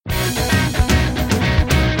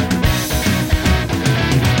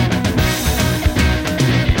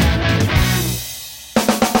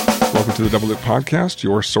to the Double Dip Podcast,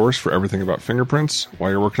 your source for everything about fingerprints.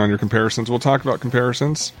 While you're working on your comparisons, we'll talk about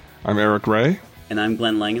comparisons. I'm Eric Ray. And I'm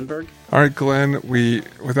Glenn Langenberg. All right, Glenn,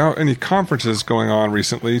 without any conferences going on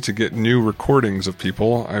recently to get new recordings of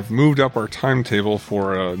people, I've moved up our timetable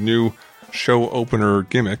for a new show opener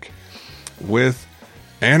gimmick with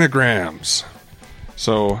anagrams.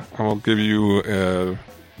 So I'll give you a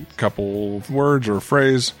couple words or a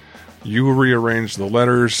phrase. You rearrange the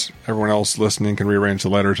letters. Everyone else listening can rearrange the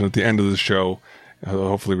letters. And at the end of the show,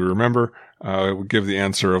 hopefully we remember, we'll give the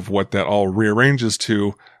answer of what that all rearranges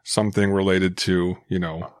to, something related to,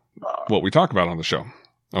 what we talk about on the show.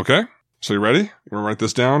 Okay? So you ready? You want to write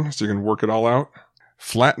this down so you can work it all out?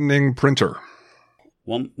 Flattening printer.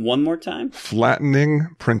 One more time?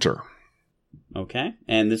 Flattening printer. Okay.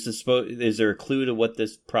 And this is there a clue to what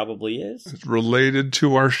this probably is? It's related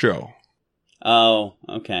to our show. Oh,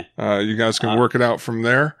 okay. You guys can work it out from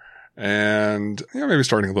there. And maybe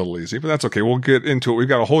starting a little easy, but that's okay. We'll get into it. We've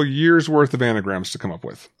got a whole year's worth of anagrams to come up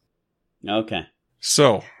with. Okay.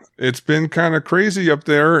 So it's been kind of crazy up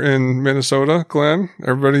there in Minnesota, Glenn.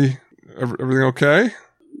 Everything okay?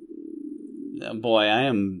 Boy, I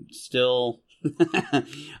am still...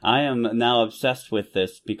 I am now obsessed with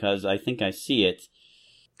this because I think I see it.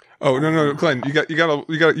 Oh, no, Glenn,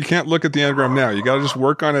 you can't look at the anagram now. You got to just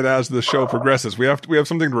work on it as the show progresses. We have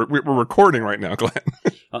something we're recording right now, Glenn.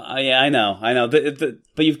 Yeah, I know.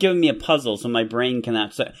 But you've given me a puzzle, so my brain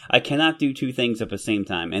I cannot do two things at the same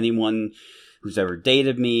time. Anyone who's ever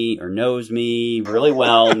dated me or knows me really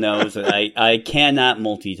well knows that I cannot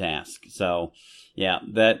multitask. So, yeah,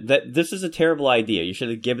 this is a terrible idea. You should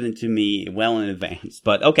have given it to me well in advance.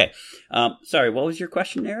 But okay. Sorry, what was your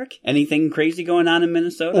question, Eric? Anything crazy going on in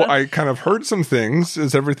Minnesota? Well, I kind of heard some things.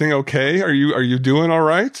 Is everything okay? Are you doing all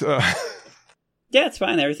right? Yeah, it's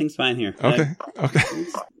fine. Everything's fine here. Okay.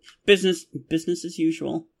 Business as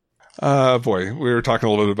usual. Boy, we were talking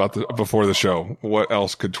a little bit about before the show. What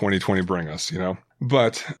else could 2020 bring us,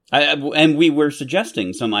 But and we were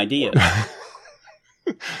suggesting some ideas.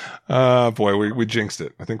 Boy, we jinxed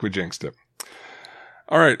it. I think we jinxed it.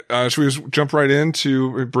 All right. Should we just jump right in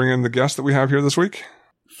to bring in the guest that we have here this week?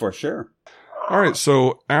 For sure. All right.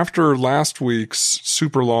 So after last week's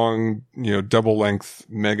super long, double length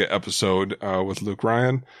mega episode, with Luke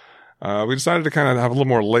Ryan, we decided to kind of have a little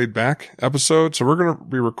more laid back episode. So we're going to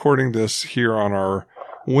be recording this here on our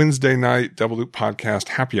Wednesday night Double Loop Podcast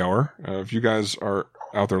happy hour. If you guys are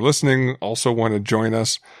out there listening, also want to join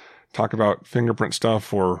us, talk about fingerprint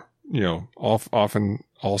stuff or, often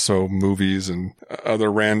also movies and other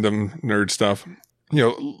random nerd stuff.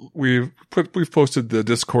 We've posted the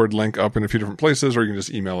Discord link up in a few different places, or you can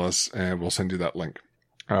just email us and we'll send you that link.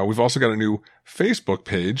 We've also got a new Facebook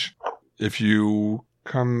page. If you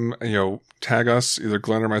come, tag us, either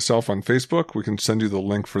Glenn or myself on Facebook, we can send you the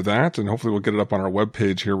link for that. And hopefully we'll get it up on our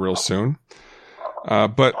webpage here real soon.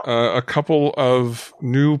 But a couple of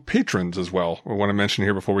new patrons as well I want to mention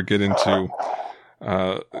here before we get into,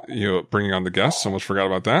 bringing on the guests. Almost forgot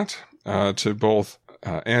about that. To both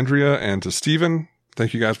Andrea and to Steven,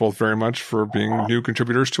 thank you guys both very much for being new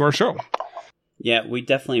contributors to our show. Yeah, we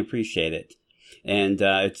definitely appreciate it. And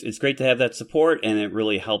it's great to have that support, and it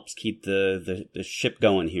really helps keep the ship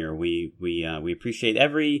going here. We appreciate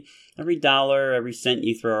every dollar, every cent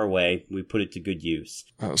you throw our way. We put it to good use.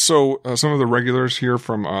 So some of the regulars here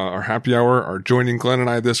from our happy hour are joining Glenn and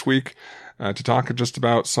I this week to talk just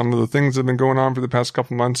about some of the things that have been going on for the past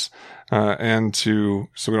couple months, so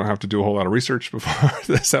we don't have to do a whole lot of research before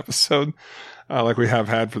this episode, like we have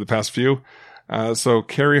had for the past few. So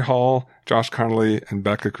Carrie Hall, Josh Connolly, and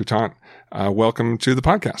Becca Coutant, welcome to the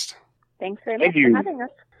podcast. Thanks very much for having us.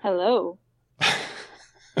 Hello.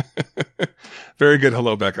 Very good.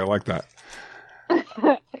 Hello, Becca. I like that.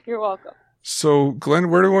 You're welcome. So, Glenn,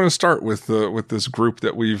 where do we want to start with this group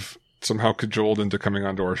that we've somehow cajoled into coming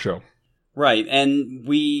onto our show? Right. And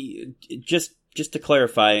we just to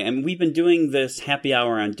clarify, and we've been doing this happy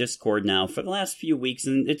hour on Discord now for the last few weeks,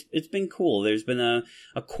 and it's been cool. There's been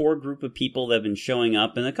a core group of people that have been showing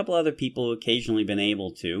up, and a couple other people who occasionally been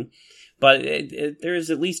able to. But there's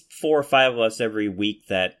at least 4 or 5 of us every week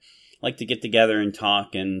that like to get together and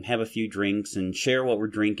talk and have a few drinks and share what we're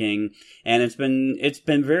drinking. And it's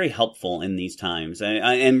been very helpful in these times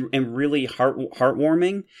and really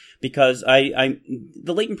heartwarming, because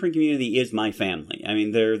the Latent Print community is my family. I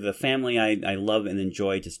mean, they're the family I love and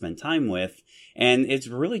enjoy to spend time with. And it's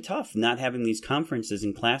really tough not having these conferences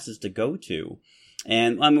and classes to go to.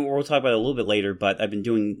 And I mean, we'll talk about it a little bit later, but I've been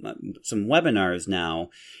doing some webinars now,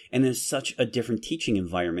 and there's such a different teaching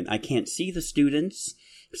environment. I can't see the students,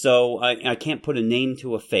 so I can't put a name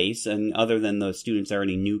to a face, and other than the students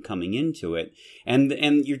already knew coming into it. And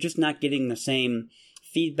you're just not getting the same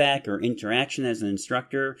feedback or interaction as an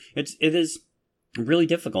instructor. It is really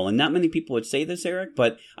difficult, and not many people would say this, Eric,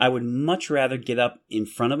 but I would much rather get up in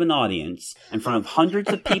front of an audience, in front of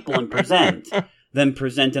hundreds of people and present than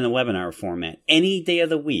present in a webinar format. Any day of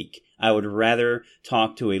the week, I would rather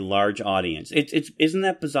talk to a large audience. Isn't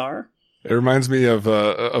that bizarre? It reminds me of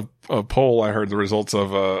a poll I heard the results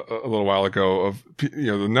of a little while ago of,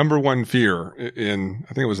 the number one fear in,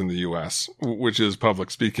 I think it was in the US, which is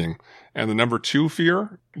public speaking. And the number two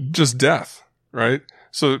fear, just death, right?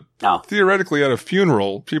 So theoretically at a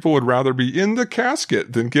funeral, people would rather be in the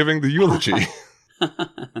casket than giving the eulogy.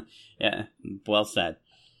 Yeah, well said.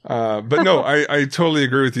 But no, I totally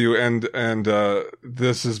agree with you. And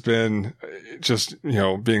this has been just,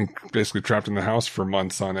 being basically trapped in the house for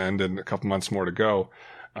months on end and a couple months more to go.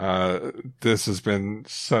 This has been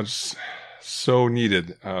so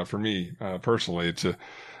needed, for me, personally to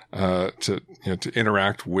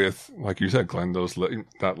interact with, like you said, Glenn,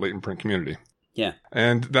 that latent print community. Yeah.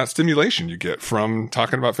 And that stimulation you get from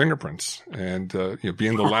talking about fingerprints and,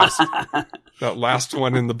 being the last, that last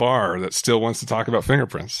one in the bar that still wants to talk about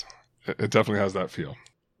fingerprints. It definitely has that feel.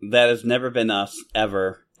 That has never been us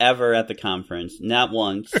ever at the conference. Not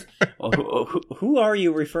once. Who are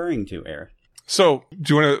you referring to, Eric? So,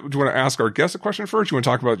 do you want to ask our guest a question first? Do you want to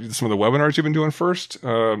talk about some of the webinars you've been doing first?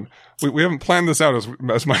 We haven't planned this out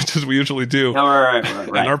as much as we usually do. Oh, right.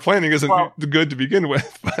 And our planning isn't good to begin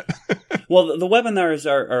with. But well, the webinars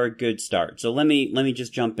are a good start. So let me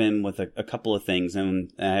just jump in with a couple of things, and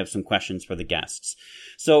I have some questions for the guests.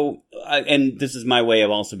 So, and this is my way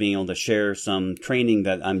of also being able to share some training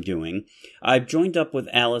that I'm doing. I've joined up with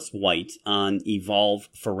Alice White on Evolve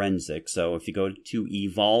Forensics. So if you go to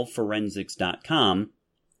evolveforensics.com,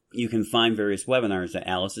 you can find various webinars that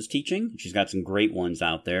Alice is teaching. She's got some great ones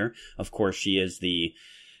out there. Of course, she is the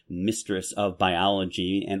mistress of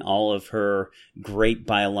biology, and all of her great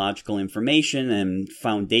biological information and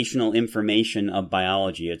foundational information of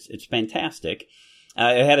biology. It's fantastic.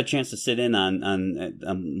 I had a chance to sit in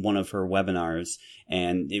on one of her webinars,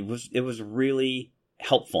 and it was really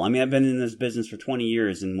helpful. I mean, I've been in this business for 20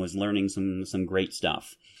 years and was learning some great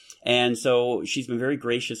stuff. And so she's been very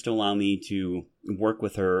gracious to allow me to work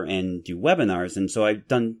with her and do webinars. And so I've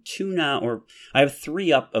done 2 now, or I have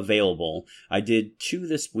 3 up available. I did 2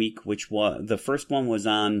 this week, which was, the first one was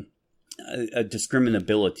on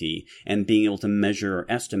discriminability and being able to measure or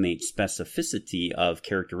estimate specificity of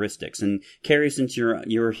characteristics. And Carrie, since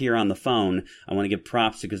you're here on the phone, I want to give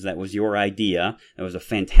props because that was your idea. That was a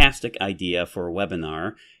fantastic idea for a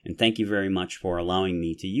webinar, and thank you very much for allowing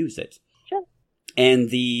me to use it. Sure. And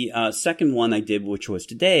the second one I did, which was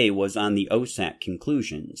today, was on the OSAT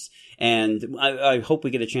conclusions. And I hope we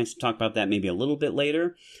get a chance to talk about that maybe a little bit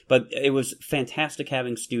later. But it was fantastic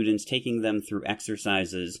having students, taking them through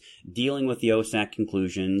exercises, dealing with the OSAT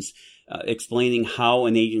conclusions, explaining how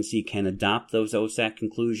an agency can adopt those OSAT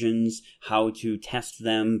conclusions, how to test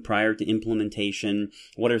them prior to implementation,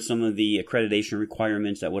 what are some of the accreditation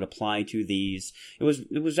requirements that would apply to these. It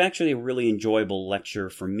was actually a really enjoyable lecture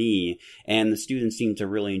for me, and the students seemed to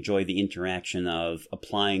really enjoy the interaction of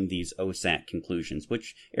applying these OSAT conclusions,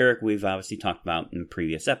 which, Eric, we've obviously talked about in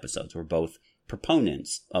previous episodes. We're both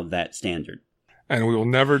proponents of that standard. And we will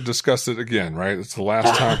never discuss it again, right? It's the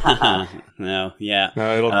last time. No, yeah.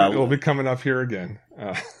 No, it'll be coming up here again.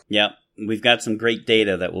 Yep. We've got some great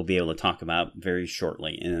data that we'll be able to talk about very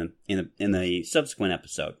shortly in a subsequent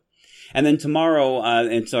episode. And then tomorrow,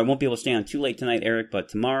 and so I won't be able to stay on too late tonight, Eric, but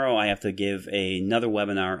tomorrow I have to give another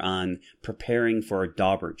webinar on preparing for a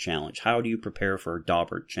Daubert challenge. How do you prepare for a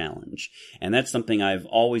Daubert challenge? And that's something I've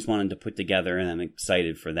always wanted to put together, and I'm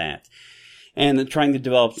excited for that. And trying to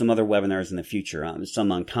develop some other webinars in the future,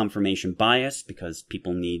 some on confirmation bias, because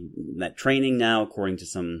people need that training now according to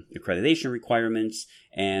some accreditation requirements,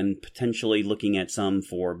 and potentially looking at some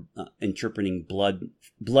for interpreting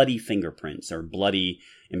bloody fingerprints or bloody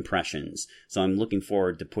impressions. So I'm looking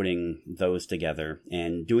forward to putting those together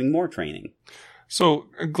and doing more training. So,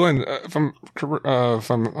 Glenn, if I'm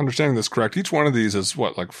understanding this correct, each one of these is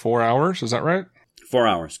what, like 4 hours? Is that right? 4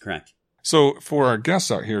 hours, correct. So for our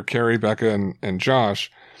guests out here, Carrie, Becca, and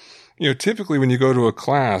Josh, typically when you go to a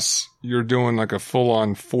class, you're doing like a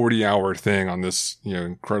full-on 40-hour thing on this,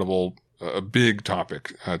 incredible, big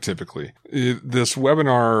topic, typically. This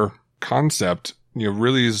webinar concept,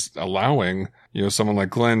 really is allowing, someone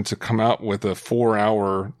like Glenn to come out with a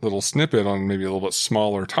 4-hour little snippet on maybe a little bit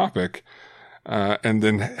smaller topic, and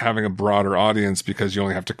then having a broader audience because you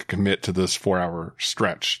only have to commit to this 4-hour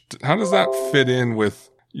stretch. How does that fit in with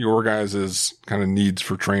your guys' kind of needs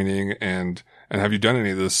for training? And have you done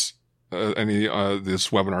any of this, this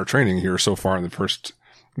webinar training here so far in the first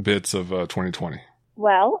bits of 2020?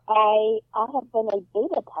 Well, I have been a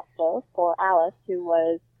beta tester for Alice, who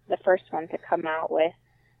was the first one to come out with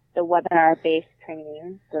the webinar-based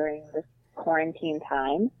training during this quarantine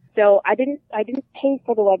time. So I didn't pay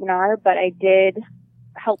for the webinar, but I did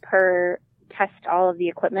help her test all of the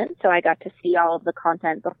equipment. So I got to see all of the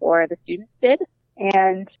content before the students did.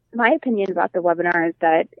 And my opinion about the webinar is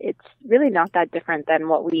that it's really not that different than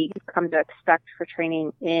what we come to expect for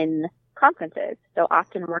training in conferences. So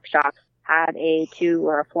often workshops had a 2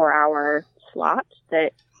 or a 4-hour slot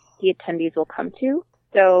that the attendees will come to.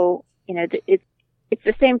 So, it's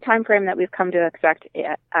the same time frame that we've come to expect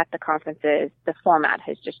at the conferences. The format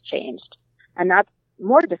has just changed. And that's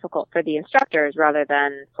more difficult for the instructors rather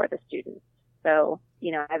than for the students. So,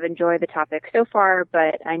 I've enjoyed the topic so far,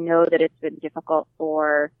 but I know that it's been difficult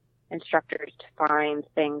for instructors to find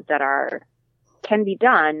things that can be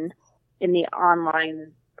done in the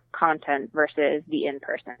online content versus the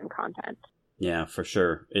in-person content. Yeah, for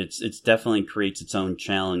sure. It's definitely creates its own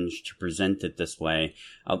challenge to present it this way.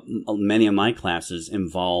 Many of my classes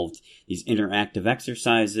involved these interactive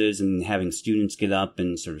exercises and having students get up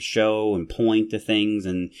and sort of show and point to things,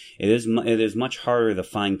 and it is much harder to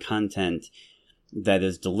find content that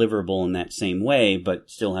is deliverable in that same way, but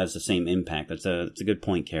still has the same impact. That's a good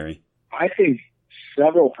point, Carrie. I think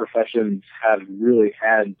several professions have really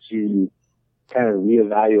had to kind of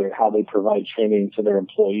reevaluate how they provide training to their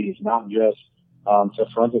employees, not just to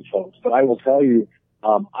forensic folks. But I will tell you,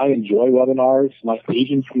 I enjoy webinars. My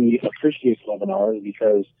agency appreciates webinars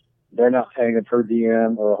because they're not paying a per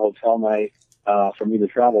diem or a hotel night for me to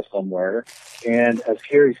travel somewhere. And as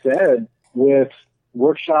Carrie said, with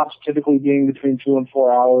workshops typically being between 2 and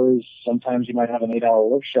 4 hours, sometimes you might have an 8-hour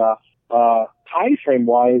workshop. Time frame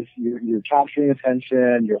wise, you're capturing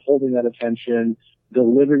attention, you're holding that attention.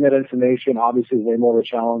 Delivering that information obviously is way more of a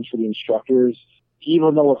challenge for the instructors.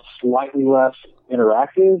 Even though it's slightly less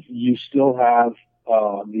interactive, you still have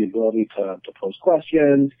the ability to pose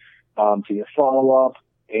questions, to get follow-up,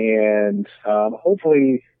 and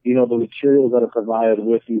hopefully, the materials that are provided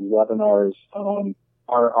with these webinars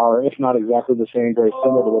are, if not exactly the same, very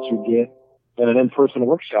similar to what you get in an in-person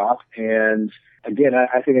workshop. And again,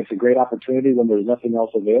 I think it's a great opportunity when there's nothing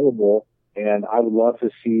else available, and I would love to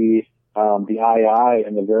see the II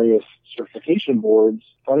and the various certification boards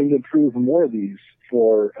starting to approve more of these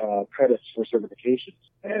for credits for certifications.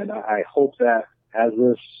 And I hope that as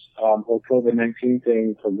this whole COVID-19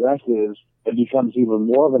 thing progresses, it becomes even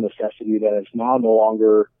more of a necessity that it's now no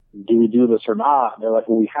longer, do we do this or not? And they're like,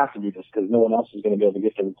 well, we have to do this because no one else is going to be able to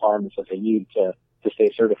get the requirements that they need to stay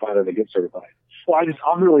certified or to get certified. Well,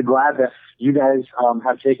 I'm really glad that you guys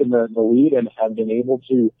have taken the lead and have been able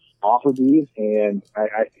to offer these, and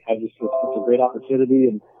I just think it's a great opportunity.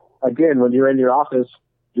 And again, when you're in your office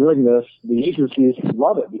doing this, the agencies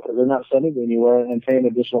love it because they're not sending you anywhere and paying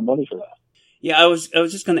additional money for that. Yeah, I was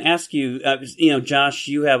just going to ask you, Josh,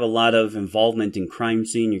 you have a lot of involvement in crime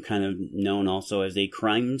scene. You're kind of known also as a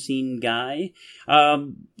crime scene guy. I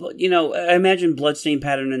imagine bloodstain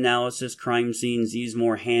pattern analysis, crime scenes, these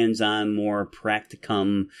more hands-on, more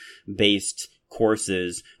practicum-based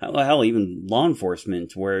courses. Hell, even law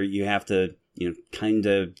enforcement, where you have to, kind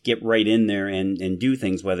of get right in there and do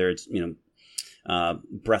things, whether it's,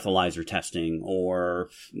 breathalyzer testing or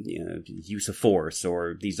use of force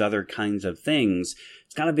or these other kinds of things.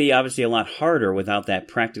 It's got to be obviously a lot harder without that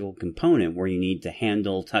practical component where you need to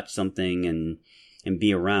handle, touch something and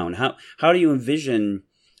be around. How do you envision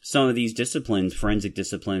some of these disciplines, forensic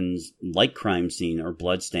disciplines like crime scene or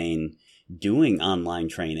bloodstain, doing online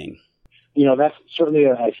training? That's certainly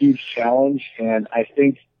a huge challenge, and I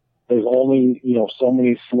think there's only, so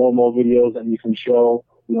many slow-mo videos that you can show,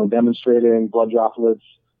 demonstrating blood droplets.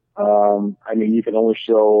 You can only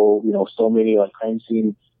show, so many like crime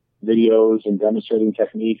scene videos and demonstrating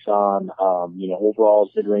techniques on,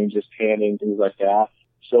 overalls, mid-ranges, tanning, things like that.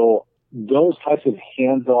 So those types of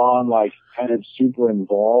hands-on, like kind of super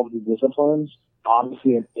involved disciplines,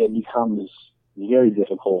 obviously it becomes very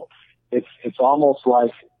difficult. It's almost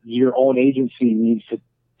like your own agency needs to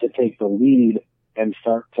take the lead and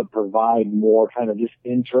start to provide more kind of just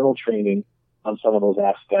internal training on some of those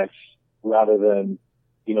aspects rather than,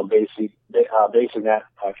 basing that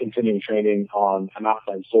continuing training on an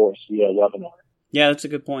outside source via webinar. Yeah, that's a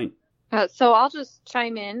good point. So I'll just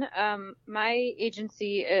chime in. My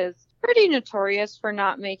agency is pretty notorious for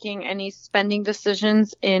not making any spending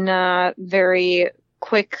decisions in a very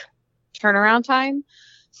quick turnaround time.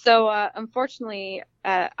 So unfortunately,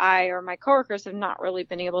 I or my coworkers have not really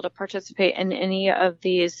been able to participate in any of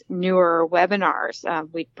these newer webinars.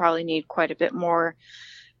 We'd probably need quite a bit more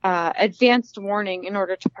advanced warning in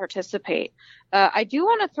order to participate. I do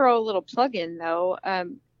want to throw a little plug in, though.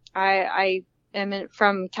 I am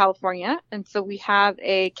from California, and so we have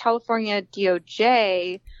a California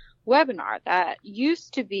DOJ webinar that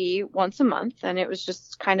used to be once a month, and it was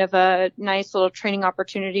just kind of a nice little training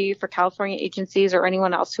opportunity for California agencies or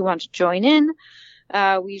anyone else who wanted to join in.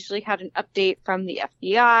 We usually had an update from the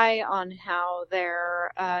FBI on how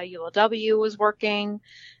their ULW was working,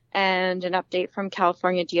 and an update from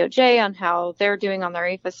California DOJ on how they're doing on their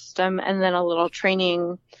APHA system, and then a little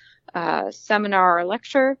training seminar or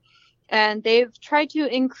lecture. And they've tried to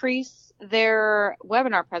increase their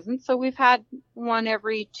webinar presence. So we've had one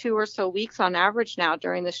every 2 or so weeks on average now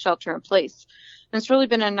during this shelter in place. And it's really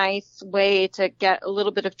been a nice way to get a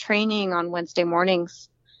little bit of training on Wednesday mornings.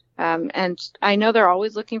 And I know they're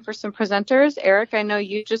always looking for some presenters. Eric, I know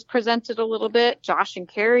you just presented a little bit. Josh and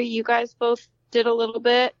Carrie, you guys both did a little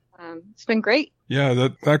bit. It's been great. Yeah,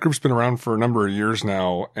 that group's been around for a number of years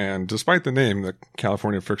now. And despite the name, the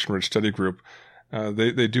California Friction Ridge Study Group,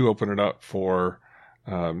 they do open it up for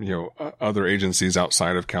other agencies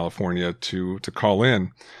outside of California to call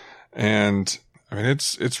in. And I mean,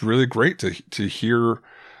 it's really great to hear,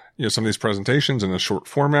 some of these presentations in a short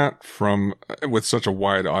format with such a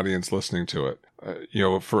wide audience listening to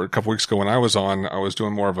it. For a couple weeks ago when I was on, I was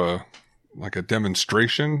doing more of a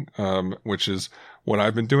demonstration, which is what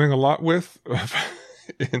I've been doing a lot with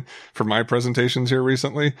for my presentations here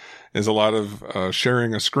recently, is a lot of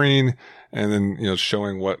sharing a screen and then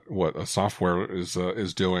showing what a software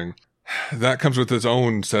is doing. That comes with its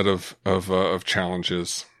own set of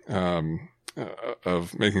challenges,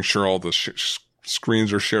 of making sure all the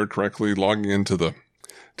screens are shared correctly, logging into the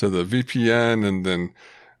VPN, and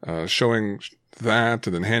then showing that,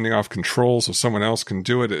 and then handing off control so someone else can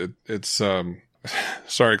do it. It's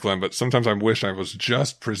sorry, Glenn, but sometimes I wish I was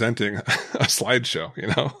just presenting a slideshow,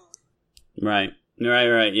 Right,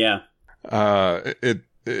 yeah.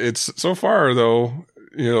 It's so far though,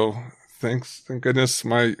 thank goodness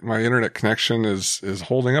my internet connection is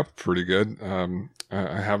holding up pretty good.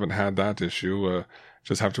 I haven't had that issue.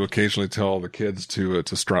 Just have to occasionally tell the kids to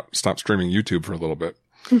stop streaming YouTube for a little bit.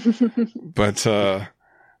 But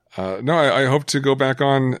no, I hope to go back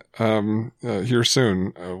on here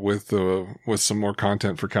soon with some more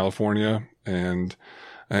content for California and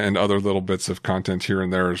other little bits of content here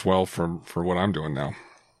and there as well for what I'm doing now.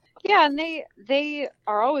 Yeah, and they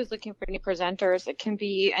are always looking for new presenters. It can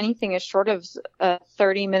be anything as short as a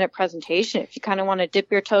 30-minute presentation. If you kind of want to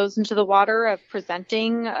dip your toes into the water of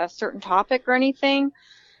presenting a certain topic or anything,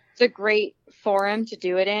 it's a great forum to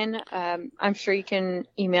do it in. I'm sure you can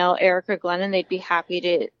email Eric or Glenn, and they'd be happy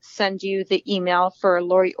to send you the email for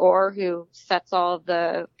Lori Orr, who sets all of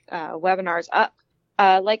the webinars up.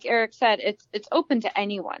 Like Eric said, it's open to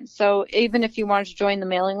anyone. So even if you wanted to join the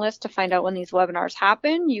mailing list to find out when these webinars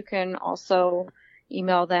happen, you can also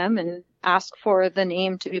email them and ask for the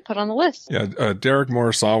name to be put on the list. Yeah, Derek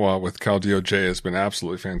Morisawa with Cal DOJ has been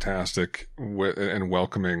absolutely fantastic and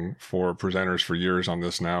welcoming for presenters for years on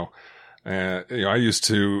this now. And I used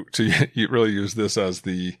to really use this as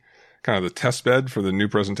the kind of the test bed for the new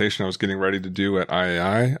presentation I was getting ready to do at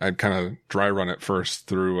IAI. I'd kind of dry run it first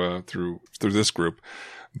through this group.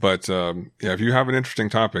 But if you have an interesting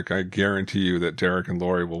topic, I guarantee you that Derek and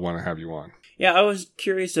Lori will want to have you on. Yeah, I was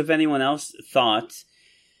curious if anyone else thought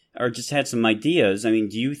or just had some ideas. I mean,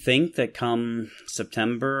 do you think that come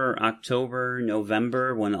September, October,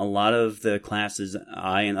 November, when a lot of the classes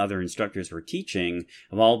I and other instructors were teaching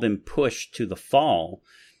have all been pushed to the fall,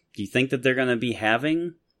 do you think that they're going to be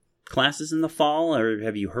having classes in the fall, or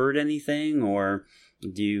have you heard anything, or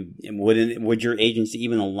would your agency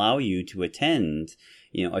even allow you to attend,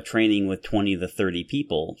 a training with 20 to 30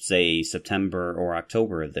 people, say September or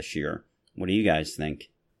October of this year? What do you guys think?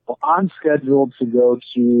 Well, I'm scheduled to go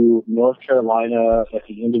to North Carolina at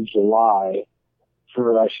the end of July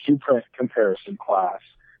for a shoe print comparison class.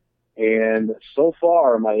 And so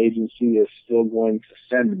far, my agency is still going to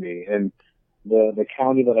send me. And the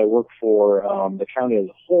county that I work for, the county as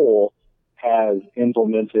a whole, has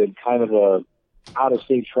implemented kind of a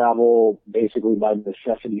out-of-state travel basically by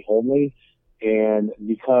necessity only. And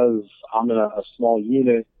because I'm in a small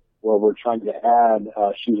unit where we're trying to add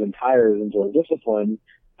shoes and tires into our discipline,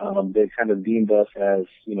 they kind of deemed us as,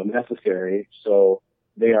 necessary. So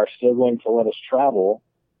they are still going to let us travel.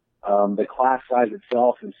 The class size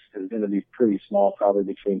itself is going to be pretty small, probably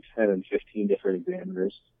between 10 and 15 different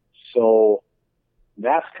examiners. So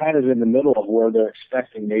that's kind of in the middle of where they're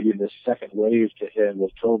expecting maybe this second wave to hit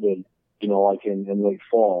with COVID, like in late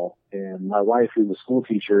fall. And my wife, who's a school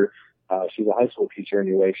teacher, she's a high school teacher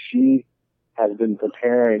anyway, she has been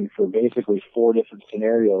preparing for basically 4 different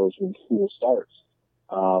scenarios when school starts.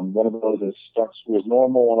 One of those is start school as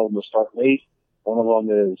normal, one of them is start late, one of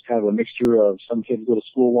them is kind of a mixture of some kids go to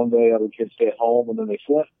school one day, other kids stay at home, and then they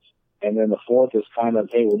flip. And then the fourth is kind of,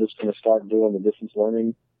 hey, we're just going to start doing the distance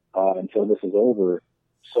learning until this is over.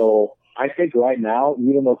 So I think right now,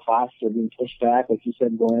 even though classes are being pushed back, like you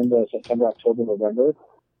said, going into September, October, November,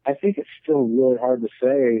 I think it's still really hard to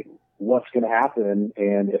say what's going to happen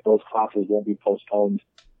and if those classes won't be postponed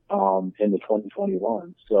into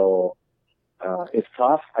 2021. So it's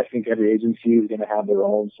tough. I think every agency is going to have their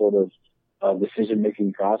own sort of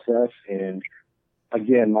decision-making process. And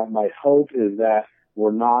again, my hope is that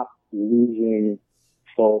we're not losing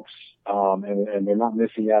folks and they're not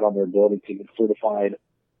missing out on their ability to get certified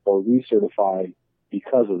or recertified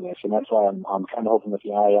because of this. And that's why I'm kind of hoping that the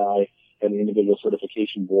IAI and the individual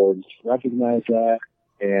certification boards recognize that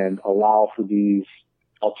and allow for these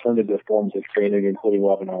alternative forms of training, including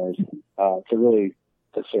webinars,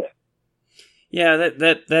 to fit. Yeah,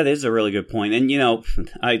 that is a really good point. And,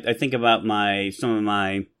 I think about some of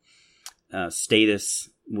my status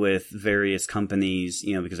with various companies,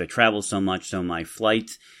 because I travel so much, so my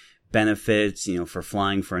flight benefits, for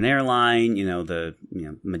flying for an airline, the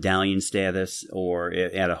medallion status or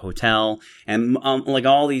at a hotel. And like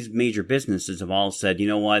all these major businesses have all said, you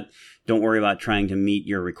know what, don't worry about trying to meet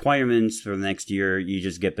your requirements for the next year. You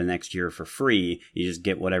just get the next year for free. You just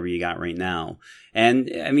get whatever you got right now. And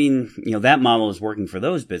I mean, that model is working for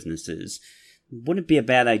those businesses. Wouldn't it be a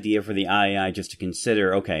bad idea for the IAI just to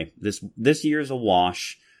consider, okay, this year's a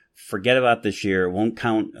wash. Forget about this year. It won't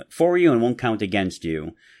count for you and won't count against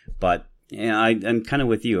you. But I'm kind of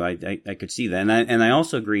with you. I could see that. And I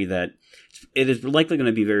also agree that it is likely going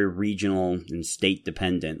to be very regional and state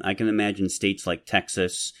dependent. I can imagine states like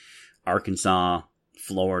Texas, Arkansas,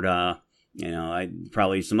 Florida,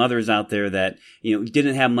 probably some others out there that,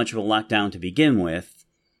 didn't have much of a lockdown to begin with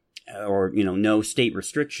or, no state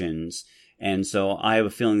restrictions. And so I have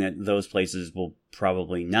a feeling that those places will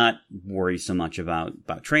probably not worry so much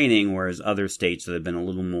about training, whereas other states that have been a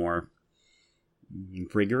little more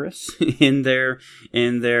rigorous in their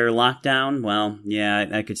lockdown, well, yeah,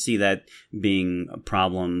 I could see that being a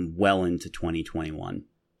problem well into 2021.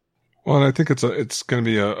 Well, and I think it's going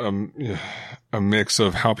to be a mix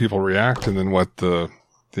of how people react and then what the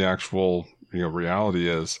actual reality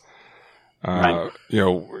is. Right.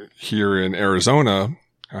 Here in Arizona,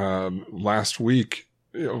 last week,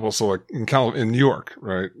 also like in New York,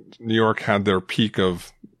 right? New York had their peak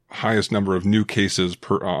of highest number of new cases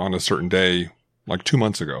on a certain day, like 2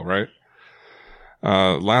 months ago, right?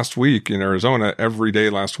 Last week in Arizona, every day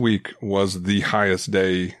last week was the highest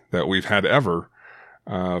day that we've had ever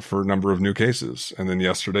for a number of new cases. And then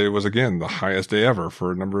yesterday was again the highest day ever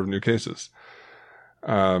for a number of new cases.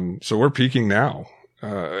 So we're peaking now,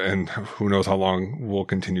 and who knows how long we'll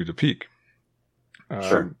continue to peak.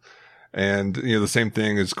 Sure. And, the same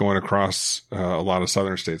thing is going across a lot of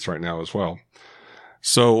southern states right now as well.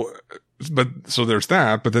 So there's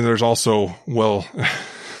that, but then there's also, well,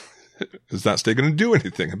 is that state going to do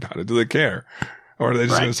anything about it? Do they care? Or are they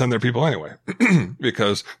just going to send their people anyway?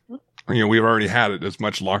 Because, we've already had it as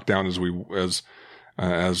much lockdown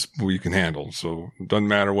as we can handle. So it doesn't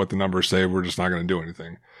matter what the numbers say. We're just not going to do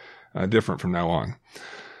anything different from now on.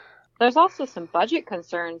 There's also some budget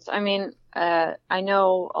concerns. I mean, I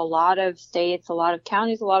know a lot of states, a lot of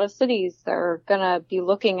counties, a lot of cities, they're going to be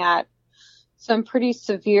looking at some pretty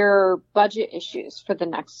severe budget issues for the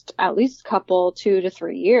next at least 2 to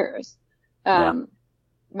 3 years.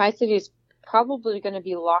 My city is probably going to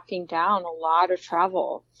be locking down a lot of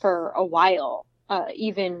travel for a while,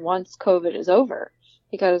 even once COVID is over,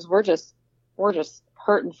 because we're just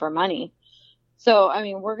hurting for money. So, I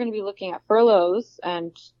mean, we're going to be looking at furloughs,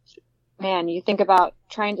 and man, you think about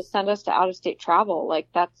trying to send us to out-of-state travel, like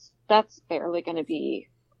that's barely going to be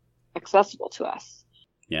accessible to us.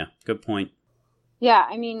 Yeah, good point. Yeah,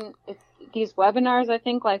 I mean, these webinars, I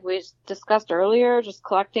think, like we discussed earlier, just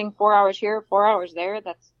collecting 4 hours here, 4 hours there,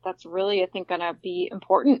 that's really, I think, going to be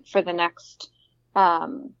important for the next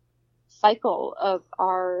cycle of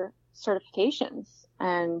our certifications.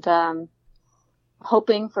 And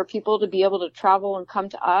hoping for people to be able to travel and come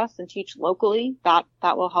to us and teach locally, that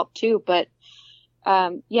will help too. But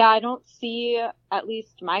I don't see, at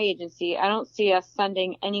least my agency, I don't see us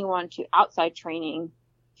sending anyone to outside training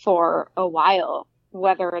for a while,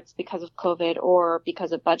 whether it's because of COVID or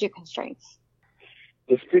because of budget constraints.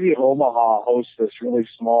 The city of Omaha hosts this really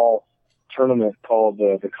small tournament called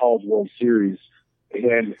the College World Series,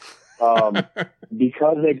 and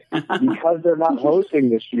because they're not hosting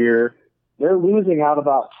this year, they're losing out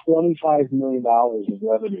about $25 million in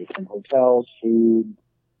revenue from hotels, food,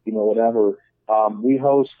 whatever. We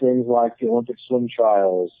host things like the Olympic swim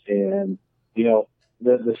trials, and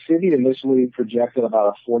the city initially projected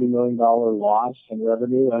about a $40 million loss in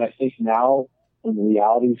revenue, and I think now when the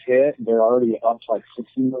reality's hit, they're already up to like $60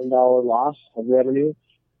 million loss of revenue.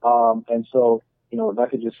 And so,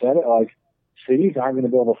 Rebecca just said it, like, cities aren't going to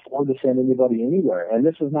be able to afford to send anybody anywhere. And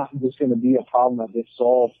this is not just going to be a problem that gets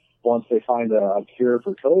solved once they find a cure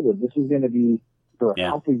for COVID. This is going to be for a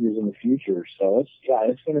couple years in the future. So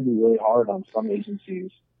it's going to be really hard on some agencies.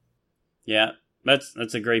 Yeah, that's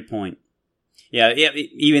a great point. Yeah,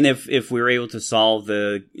 even if we're able to solve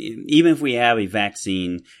even if we have a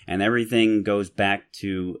vaccine and everything goes back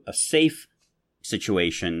to a safe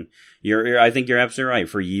situation, I think you're absolutely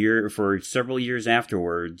right. For several years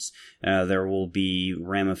afterwards, there will be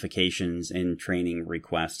ramifications in training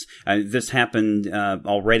requests. This happened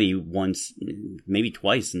already once, maybe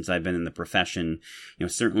twice since I've been in the profession.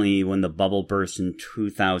 Certainly when the bubble burst in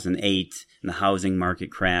 2008 and the housing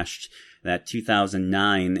market crashed, that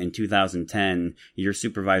 2009 and 2010, your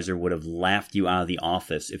supervisor would have laughed you out of the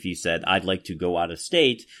office if you said, I'd like to go out of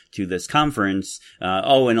state to this conference.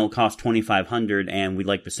 And it'll cost $2,500 and we'd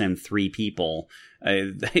like to send 3 people.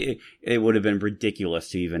 It would have been ridiculous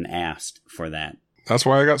to even ask for that. That's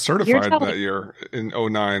why I got certified that year in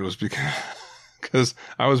 2009 was because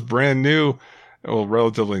I was brand new,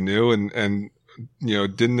 relatively new, and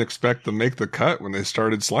didn't expect to make the cut when they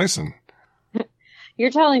started slicing. You're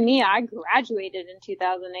telling me I graduated in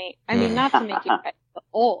 2008. I mean, not to make you guys feel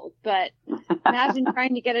old, but imagine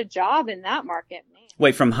trying to get a job in that market. Man.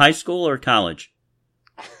 Wait, from high school or college?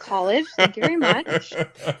 College. Thank you very much.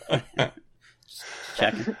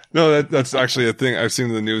 Check. No, that's actually a thing I've seen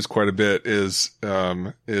in the news quite a bit is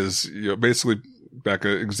basically back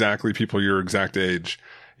at exactly people your exact age.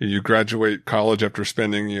 You graduate college after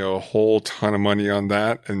spending, a whole ton of money on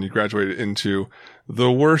that, and you graduate into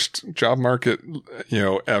the worst job market,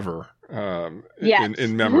 ever,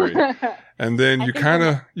 in memory. And then you kind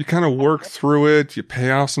of work through it. You pay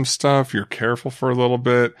off some stuff. You're careful for a little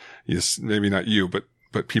bit. Maybe not you,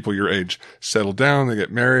 but people your age settle down. They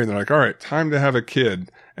get married. And they're like, all right, time to have a kid.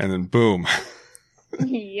 And then boom.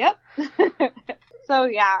 Yep. So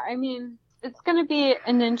yeah, I mean, it's going to be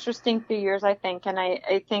an interesting few years, I think. And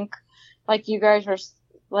I think, like you guys are,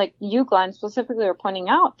 like you, Glenn, specifically are pointing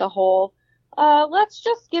out, the whole, let's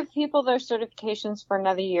just give people their certifications for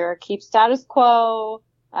another year, keep status quo.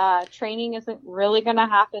 Training isn't really going to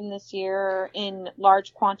happen this year in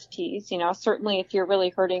large quantities. Certainly if you're really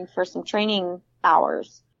hurting for some training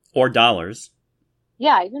hours. Or dollars.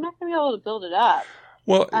 Yeah, you're not going to be able to build it up.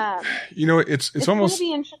 Well, it's almost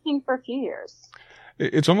going to be interesting for a few years.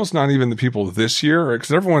 It's almost not even the people this year,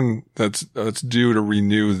 because everyone that's due to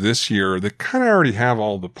renew this year, they kind of already have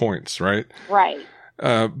all the points, right? Right.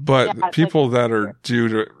 But the people that are due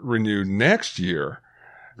to renew next year,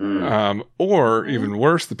 or even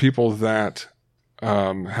worse, the people that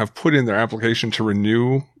have put in their application to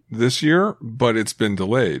renew this year, but it's been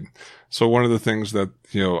delayed. So one of the things that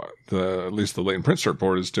at least the Latent Print Cert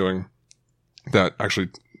Board is doing, that actually,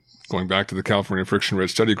 going back to the California Friction Rate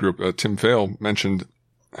Study Group, Tim Fail mentioned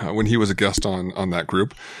when he was a guest on that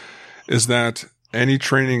group, is that any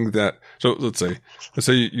training so let's say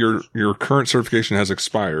your current certification has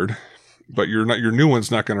expired, but your new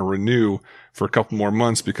one's not going to renew for a couple more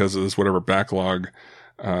months because of this whatever backlog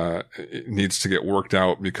it needs to get worked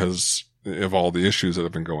out because of all the issues that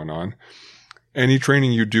have been going on. Any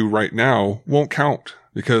training you do right now won't count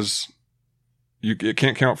because it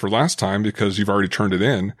can't count for last time because you've already turned it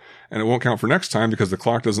in, and it won't count for next time because the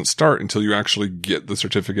clock doesn't start until you actually get the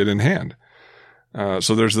certificate in hand.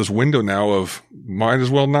 So there's this window now of might as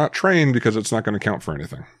well not train because it's not going to count for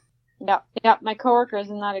anything. Yep. My coworker is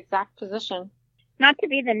in that exact position. Not to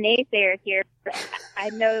be the naysayer here, but I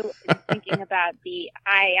know thinking about the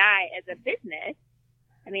IAI as a business,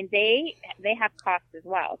 I mean, they have costs as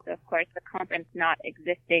well. So, of course, the conference not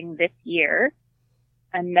existing this year,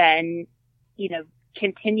 and then,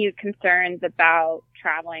 continued concerns about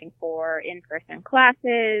traveling for in-person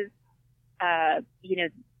classes,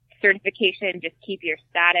 certification, just keep your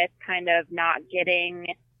status, kind of not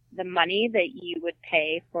getting the money that you would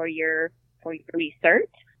pay for your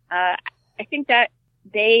research. I think that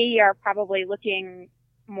they are probably looking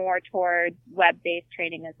more towards web-based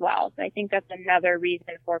training as well. So I think that's another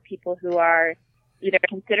reason for people who are either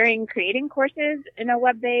considering creating courses in a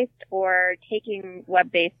web-based or taking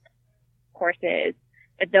web-based courses,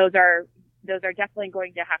 that those are those are definitely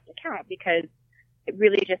going to have to count, because it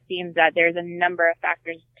really just seems that there's a number of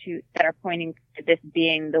factors that are pointing to this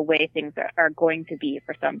being the way things are going to be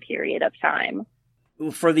for some period of time.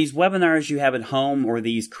 For these webinars you have at home, or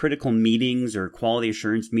these critical meetings or quality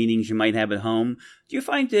assurance meetings you might have at home, do you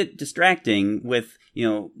find it distracting with,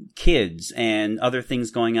 kids and other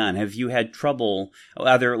things going on? Have you had trouble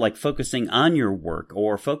either like focusing on your work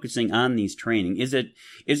or focusing on these training? Is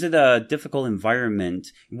it a difficult environment?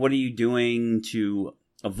 What are you doing to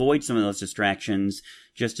avoid some of those distractions,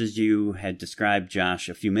 just as you had described, Josh,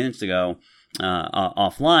 a few minutes ago,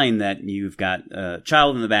 offline, that you've got a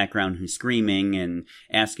child in the background who's screaming and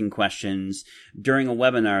asking questions during a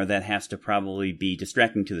webinar that has to probably be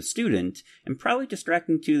distracting to the student and probably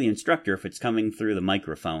distracting to the instructor if it's coming through the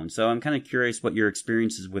microphone. So I'm kind of curious what your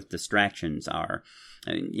experiences with distractions are.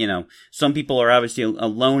 Some people are obviously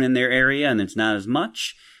alone in their area and it's not as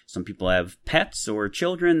much. Some people have pets or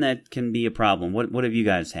children that can be a problem. What have you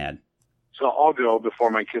guys had? So I'll go before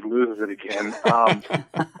my kid loses it again.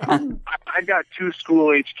 I've got 2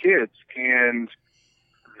 school-age kids, and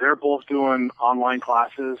they're both doing online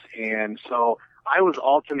classes. And so I was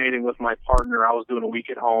alternating with my partner. I was doing a week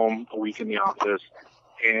at home, a week in the office.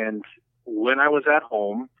 And when I was at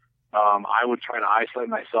home, I would try to isolate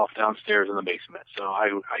myself downstairs in the basement. So I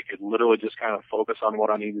could literally just kind of focus on what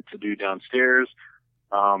I needed to do downstairs.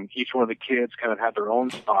 Each one of the kids kind of had their own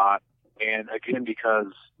spot. And again,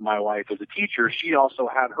 because my wife is a teacher, she also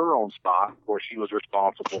had her own spot where she was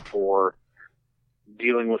responsible for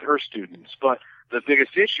dealing with her students. But the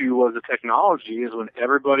biggest issue was the technology, is when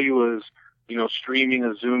everybody was, streaming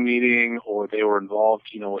a Zoom meeting, or they were involved,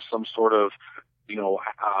 with some sort of,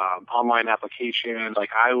 online application.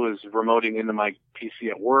 Like I was remoting into my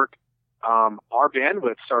PC at work. Our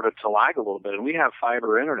bandwidth started to lag a little bit, and we have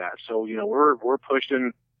fiber internet. So, we're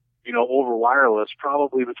pushing, over wireless,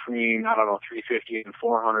 probably between, 350 and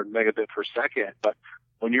 400 megabit per second. But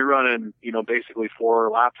when you're running, basically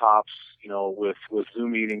 4 laptops, with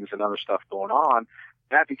Zoom meetings and other stuff going on,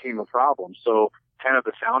 that became a problem. So kind of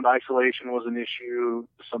the sound isolation was an issue.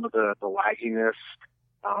 Some of the lagginess,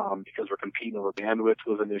 because we're competing over bandwidth,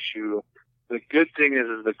 was an issue. The good thing is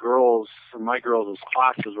my girls'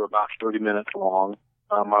 classes were about 30 minutes long.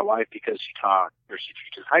 My wife, because she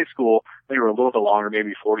teaches high school, they were a little bit longer,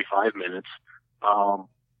 maybe 45 minutes.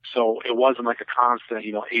 So it wasn't like a constant,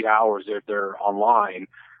 8 hours they're online.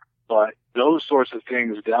 But those sorts of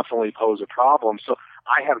things definitely pose a problem. So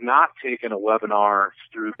I have not taken a webinar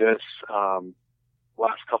through this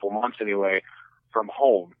last couple months anyway from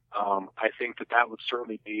home. I think that would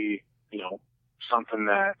certainly be, something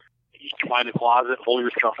that you can find a closet, hold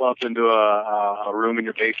yourself up into a room in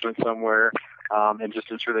your basement somewhere, and just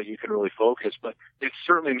ensure that you can really focus. But it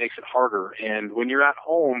certainly makes it harder. And when you're at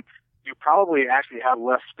home, you probably actually have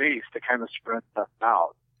less space to kind of spread stuff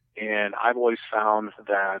out. And I've always found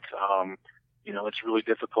that, it's really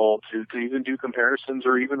difficult to even do comparisons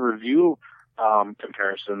or even review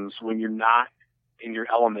comparisons when you're not in your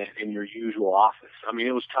element in your usual office. I mean,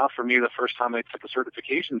 it was tough for me the first time I took a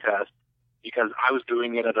certification test, because I was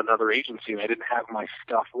doing it at another agency and I didn't have my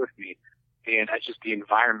stuff with me. And the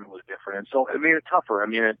environment was different. And so it made it tougher. I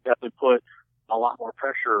mean, it definitely put a lot more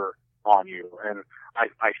pressure on you. And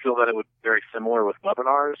I feel that it would be very similar with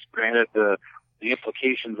webinars. Granted, the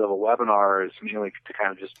implications of a webinar is mainly to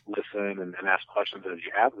kind of just listen and ask questions as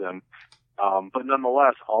you have them. But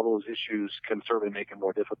nonetheless, all those issues can certainly make it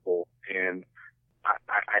more difficult. And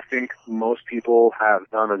I think most people have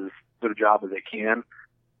done as good a job as they can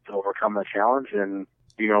to overcome that challenge. And,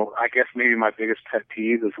 I guess maybe my biggest pet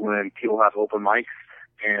peeve is when people have open mics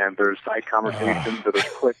and there's side conversations, or there's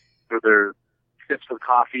clicks, or there's sips of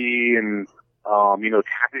coffee and,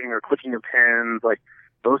 tapping or clicking your pens. Like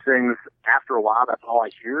those things, after a while, that's all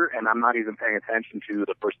I hear, and I'm not even paying attention to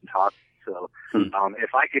the person talking. So,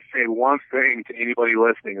 if I could say one thing to anybody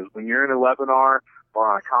listening, is when you're in a webinar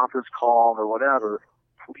or on a conference call or whatever,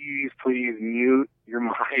 please mute your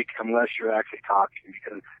mic unless you're actually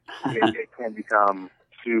talking, because it can become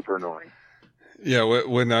super annoying. Yeah,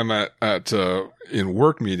 when I'm at in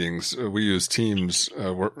work meetings, we use Teams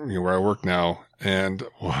where I work now, and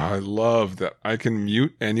I love that I can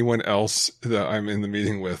mute anyone else that I'm in the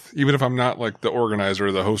meeting with, even if I'm not like the organizer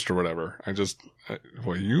or the host or whatever.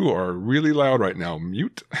 You are really loud right now.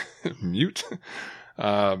 Mute, mute.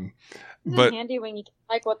 But handy when you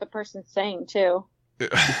like what the person's saying too.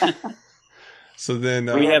 So then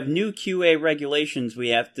we have new QA regulations. We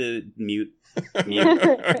have to mute.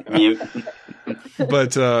 Mute.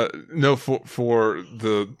 But no, for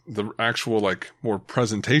the actual like more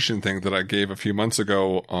presentation thing that I gave a few months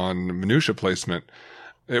ago on minutia placement,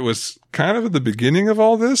 it was kind of at the beginning of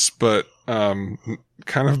all this, but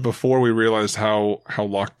kind of before we realized how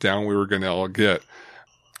locked down we were going to all get.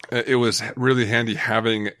 It was really handy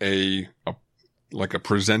having a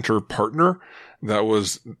presenter partner that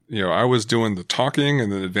was, I was doing the talking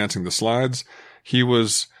and then advancing the slides. He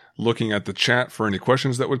was looking at the chat for any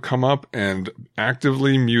questions that would come up and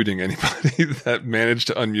actively muting anybody that managed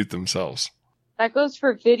to unmute themselves. That goes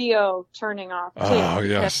for video turning off too. Oh,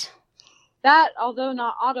 yes. That, although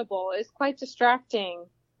not audible, is quite distracting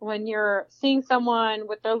when you're seeing someone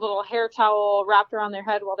with their little hair towel wrapped around their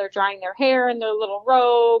head while they're drying their hair in their little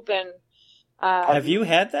robe. And have you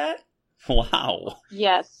had that? Wow.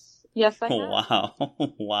 Yes, I have.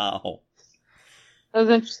 Wow. That was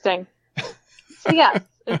interesting. So yes,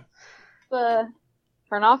 it's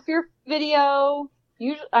turn off your video.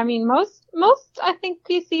 Usually, I mean, most I think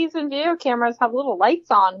PCs and video cameras have little lights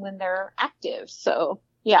on when they're active. So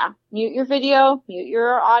yeah, mute your video, mute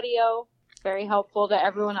your audio. Very helpful to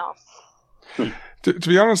everyone else. To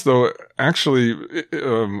be honest, though, actually,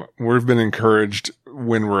 we've been encouraged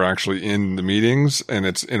when we're actually in the meetings and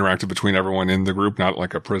it's interactive between everyone in the group, not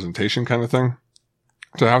like a presentation kind of thing,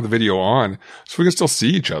 to have the video on so we can still see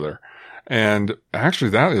each other. And actually,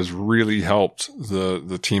 that has really helped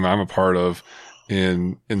the team I'm a part of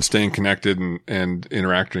in staying connected and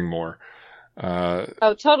interacting more.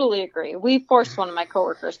 Totally agree. We forced one of my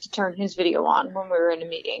coworkers to turn his video on when we were in a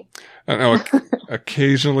meeting. I know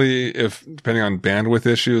occasionally, depending on bandwidth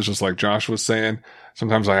issues, just like Josh was saying,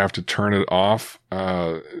 sometimes I have to turn it off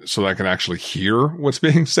so that I can actually hear what's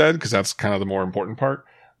being said, because that's kind of the more important part.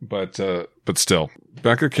 But still.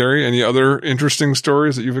 Becca, Carrie, any other interesting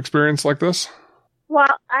stories that you've experienced like this? Well,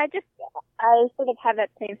 I sort of have that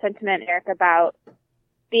same sentiment, Eric, about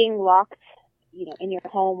being locked, in your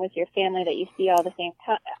home with your family that you see all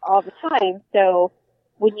the time. So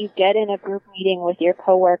when you get in a group meeting with your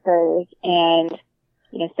coworkers and,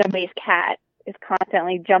 somebody's cat is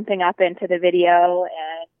constantly jumping up into the video,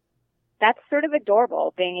 and that's sort of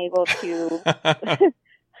adorable, being able to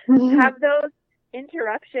have those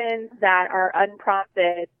interruptions that are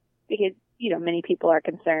unprompted because, many people are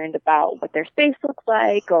concerned about what their space looks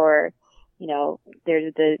like, or,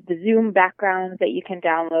 there's the Zoom backgrounds that you can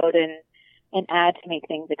download and add to make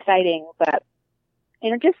things exciting. But,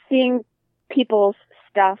 just seeing people's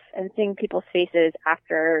stuff and seeing people's faces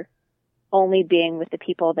after only being with the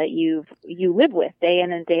people that you live with day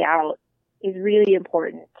in and day out is really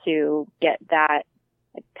important to get that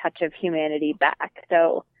touch of humanity back.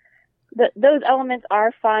 So those elements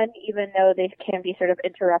are fun, even though they can be sort of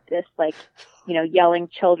interruptus, like, yelling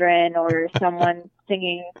children or someone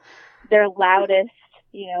singing their loudest,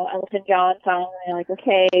 Elton John song, and they're like,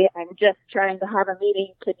 okay, I'm just trying to have a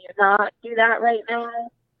meeting. Can you not do that right now?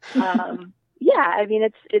 Yeah, I mean,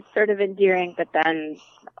 it's sort of endearing, but then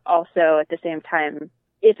also at the same time,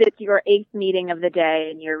 if it's your 8th meeting of the day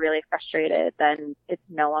and you're really frustrated, then it's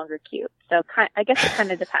no longer cute. So I guess it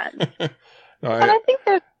kind of depends. But I think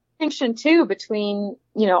there's a distinction too between,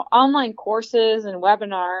 online courses and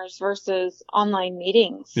webinars versus online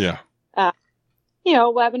meetings. Yeah.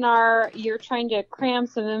 Webinar, you're trying to cram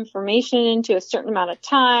some information into a certain amount of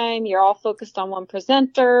time. You're all focused on one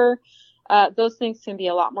presenter. Those things can be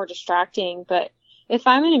a lot more distracting. But if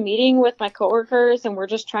I'm in a meeting with my coworkers and we're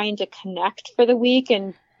just trying to connect for the week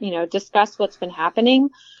and, discuss what's been happening,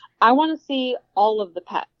 I want to see all of the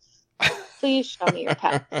pets. Please show me your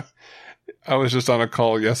pets. I was just on a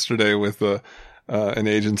call yesterday with an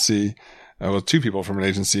agency, with 2 people from an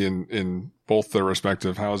agency in both their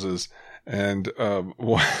respective houses. And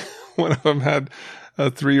one of them had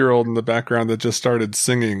a 3-year-old in the background that just started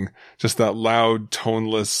singing just that loud,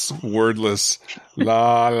 toneless, wordless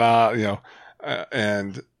la la,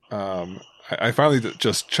 and I finally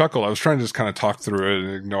just chuckled. I was trying to just kind of talk through it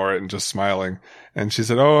and ignore it and just smiling. And she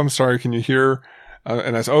said, "Oh, I'm sorry. Can you hear?"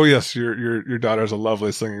 And I said, "Oh, yes, your daughter has a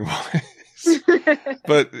lovely singing voice."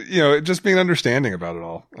 But just being understanding about it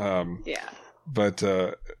all. Yeah. But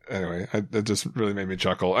anyway, that just really made me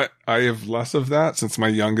chuckle. I have less of that since my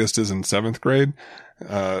youngest is in 7th grade.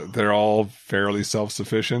 They're all fairly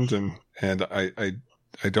self-sufficient, and I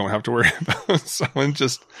don't have to worry about someone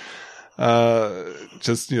just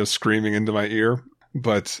screaming into my ear.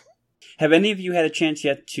 But have any of you had a chance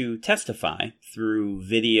yet to testify through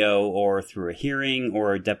video or through a hearing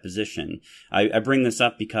or a deposition? I bring this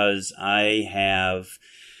up because I have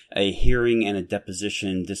a hearing and a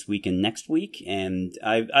deposition this week and next week, and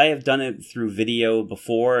I have done it through video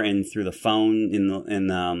before and through the phone in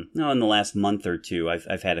the last month or two.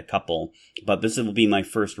 I've had a couple, but this will be my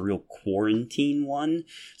first real quarantine one.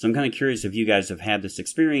 So I'm kind of curious if you guys have had this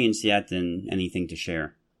experience yet and anything to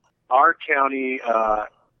share. Our county,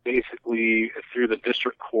 basically through the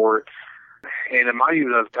district court, And it might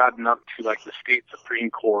even have gotten up to like the state Supreme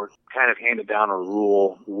Court kind of handed down a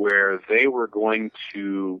rule where they were going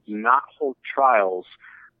to not hold trials,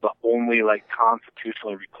 but only like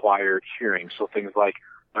constitutionally required hearings. So things like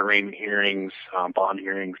arraignment hearings, bond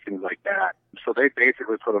hearings, things like that. So they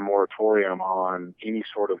basically put a moratorium on any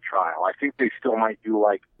sort of trial. I think they still might do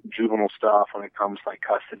like juvenile stuff when it comes to like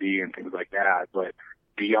custody and things like that. But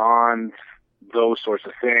beyond those sorts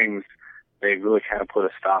of things, they really kind of put a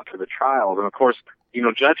stop to the trials. And of course,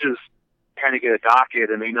 judges kind of get a docket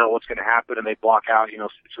and they know what's going to happen and they block out, 6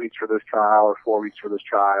 weeks for this trial or 4 weeks for this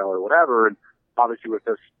trial or whatever. And obviously with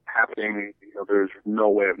this happening, there's no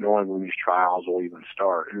way of knowing when these trials will even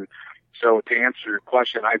start. And so to answer your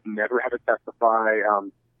question, I've never had to testify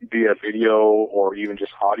via video or even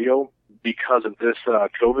just audio because of this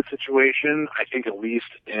COVID situation. I think at least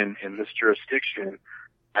in this jurisdiction,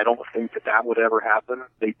 I don't think that would ever happen.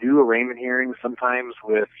 They do arraignment hearings sometimes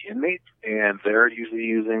with inmates, and they're usually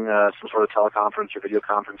using some sort of teleconference or video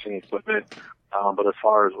conferencing equipment. But as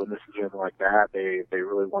far as witnesses or anything like that, they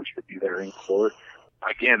really want you to be there in court.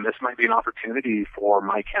 Again, this might be an opportunity for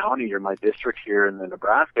my county or my district here in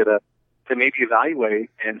Nebraska to maybe evaluate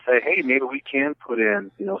and say, hey, maybe we can put in,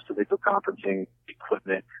 some video conferencing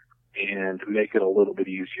equipment and make it a little bit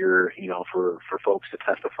easier, for folks to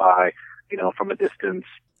testify, from a distance.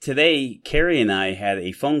 Today, Carrie and I had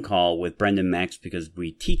a phone call with Brendan Max because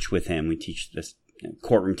we teach with him. We teach this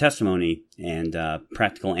courtroom testimony and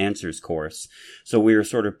practical answers course. So we were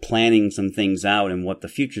sort of planning some things out and what the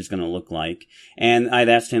future is going to look like. And I'd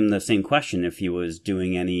asked him the same question if he was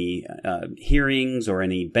doing any hearings or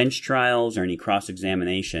any bench trials or any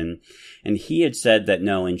cross-examination. And he had said that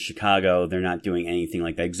no, in Chicago, they're not doing anything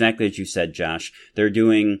like that. Exactly as you said, Josh. They're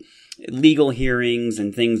doing legal hearings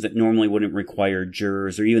and things that normally wouldn't require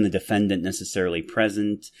jurors or even the defendant necessarily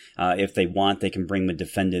present. If they want, they can bring the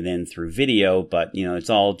defendant in through video, but, it's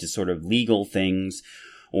all just sort of legal things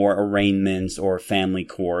or arraignments or family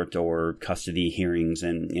court or custody hearings.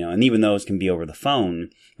 And, and even those can be over the phone.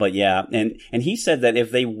 But yeah, and he said that if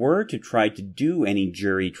they were to try to do any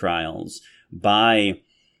jury trials by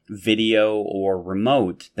video or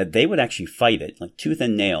remote, that they would actually fight it like tooth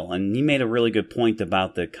and nail. And he made a really good point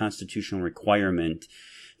about the constitutional requirement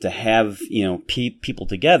to have, people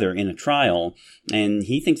together in a trial. And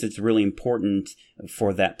he thinks it's really important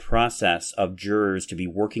for that process of jurors to be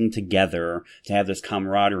working together, to have this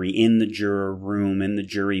camaraderie in the juror room, in the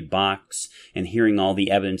jury box, and hearing all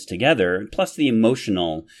the evidence together, plus the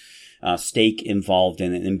emotional stake involved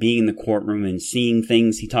in it and being in the courtroom and seeing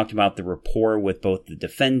things. He talked about the rapport with both the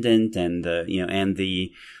defendant and and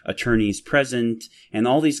the attorneys present and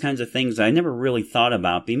all these kinds of things I never really thought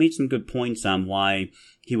about, but he made some good points on why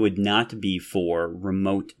he would not be for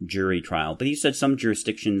remote jury trial. But he said some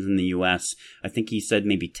jurisdictions in the U.S., I think he said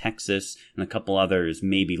maybe Texas and a couple others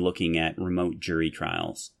may be looking at remote jury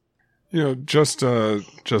trials. Just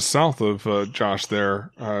south of Josh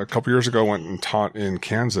there, a couple years ago, went and taught in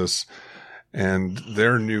Kansas, and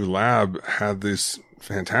their new lab had this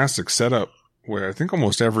fantastic setup where I think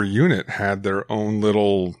almost every unit had their own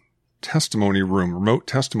little testimony room, remote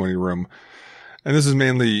testimony room. And this is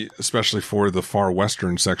mainly, especially for the far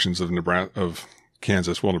western sections of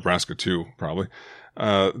Kansas, well, Nebraska too, probably,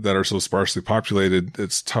 that are so sparsely populated,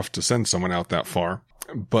 it's tough to send someone out that far.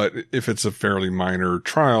 But if it's a fairly minor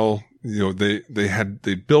trial,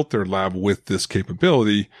 they built their lab with this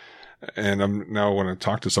capability. And I'm now want to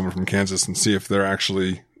talk to someone from Kansas and see if they're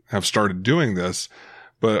actually have started doing this.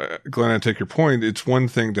 But Glenn, I take your point. It's one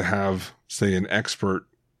thing to have, say, an expert,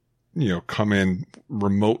 come in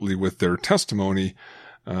remotely with their testimony,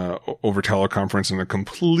 over teleconference, and a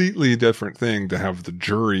completely different thing to have the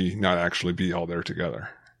jury not actually be all there together.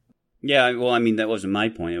 Yeah, well, I mean, that wasn't my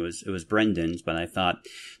point. It was Brendan's, but I thought,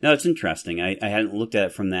 no, it's interesting. I hadn't looked at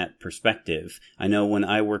it from that perspective. I know when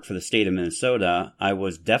I worked for the state of Minnesota, I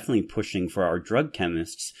was definitely pushing for our drug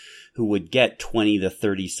chemists who would get 20 to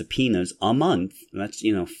 30 subpoenas a month. That's,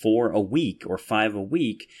 4 a week or 5 a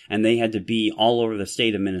week. And they had to be all over the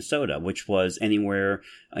state of Minnesota, which was anywhere,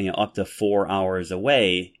 up to 4 hours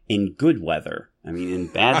away in good weather. I mean, in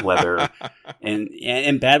bad weather,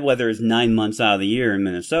 and bad weather is 9 months out of the year in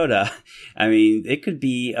Minnesota. I mean, it could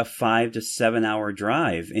be a 5 to 7 hour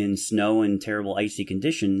drive in snow and terrible icy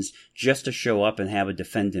conditions just to show up and have a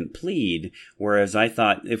defendant plead. Whereas I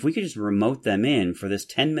thought if we could just remote them in for this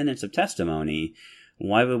 10 minutes of testimony,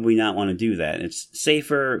 why would we not want to do that? It's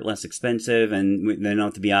safer, less expensive, and they don't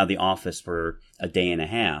have to be out of the office for a day and a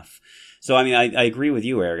half. So, I mean, I agree with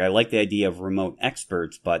you, Eric. I like the idea of remote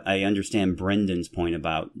experts, but I understand Brendan's point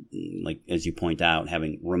about, like, as you point out,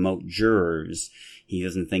 having remote jurors. He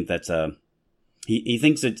doesn't think that's a He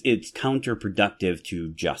thinks it's counterproductive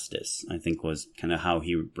to justice, I think was kind of how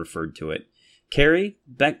he referred to it. Carrie,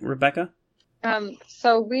 Rebecca?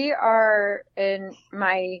 So we are in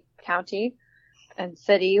my county and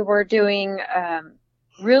city. We're doing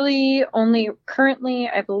really only currently,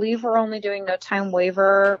 I believe we're only doing no time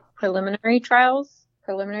waiver preliminary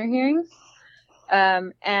hearings,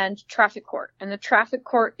 and traffic court. And the traffic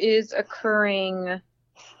court is occurring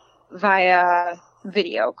via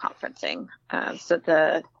video conferencing. So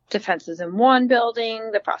the defense is in one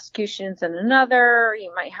building, the prosecution's in another.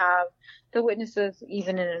 You might have the witnesses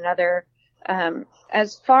even in another.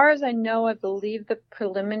 As far as I know, I believe the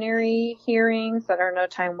preliminary hearings that are no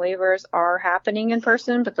time waivers are happening in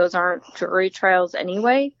person, but those aren't jury trials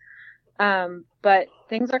anyway. But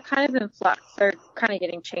things are kind of in flux. They're kind of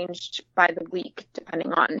getting changed by the week,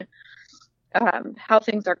 depending on how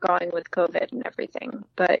things are going with COVID and everything.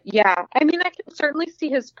 But yeah, I mean, I can certainly see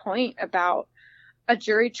his point about a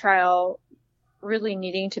jury trial really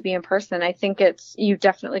needing to be in person. I think you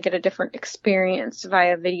definitely get a different experience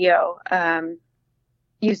via video.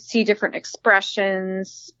 You see different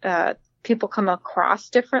expressions, people come across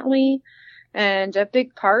differently. And a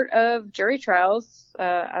big part of jury trials,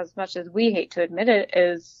 as much as we hate to admit it,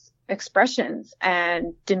 is expressions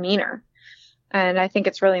and demeanor. And I think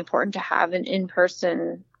it's really important to have an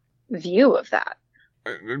in-person view of that.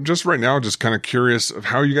 Just right now, just kind of curious of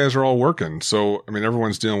how you guys are all working. So, I mean,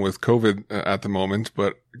 everyone's dealing with COVID at the moment,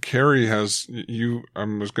 but Carrie I was going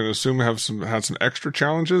to assume, had some extra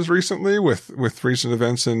challenges recently with recent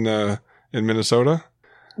events in Minnesota.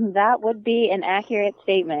 That would be an accurate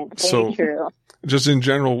statement. Very true. Just in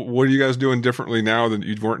general, what are you guys doing differently now than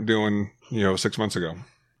you weren't doing, 6 months ago?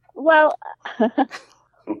 Well,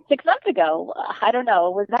 6 months ago, I don't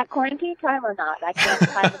know. Was that quarantine time or not? I can't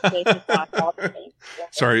find the space to talk all the things.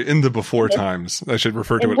 Sorry, in the before times. I should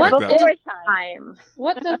refer to it like that. Before time.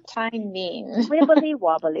 What does time mean? Wibbly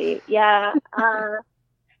wobbly. Yeah.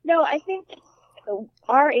 No, I think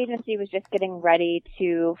our agency was just getting ready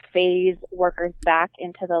to phase workers back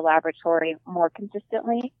into the laboratory more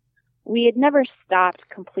consistently. We had never stopped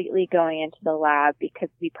completely going into the lab because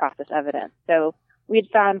we process evidence. So we had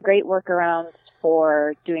found great workarounds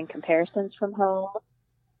for doing comparisons from home,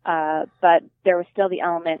 but there was still the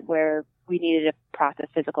element where we needed to process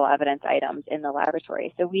physical evidence items in the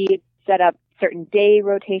laboratory. So we set up certain day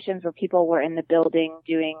rotations where people were in the building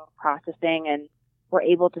doing processing and were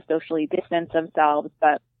able to socially distance themselves.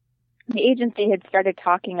 But the agency had started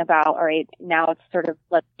talking about, all right, now it's sort of,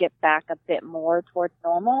 let's get back a bit more towards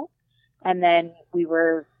normal. And then we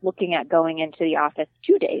were looking at going into the office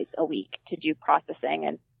 2 days a week to do processing.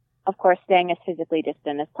 And of course, staying as physically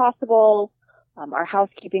distant as possible. Our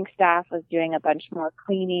housekeeping staff was doing a bunch more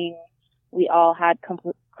cleaning. We all had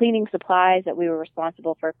cleaning supplies that we were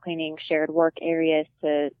responsible for cleaning shared work areas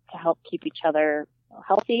to help keep each other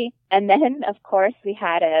healthy. And then, of course, we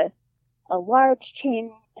had a large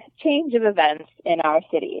change of events in our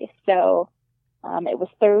city. So it was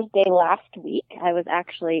Thursday last week. I was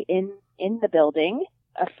actually in the building.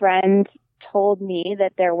 A friend told me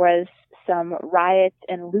that there was some riots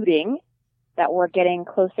and looting that were getting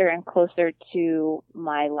closer and closer to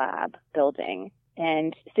my lab building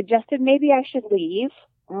and suggested maybe I should leave.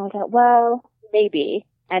 And I thought, well, maybe.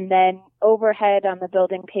 And then overhead on the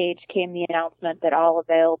building page came the announcement that all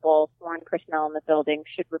available foreign personnel in the building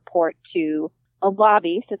should report to a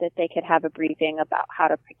lobby so that they could have a briefing about how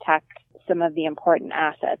to protect some of the important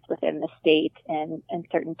assets within the state and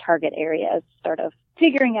certain target areas, sort of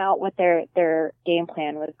figuring out what their game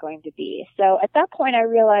plan was going to be. So at that point, I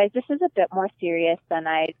realized this is a bit more serious than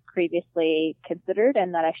I previously considered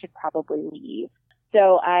and that I should probably leave.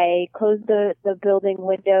 So I closed the building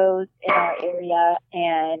windows in our area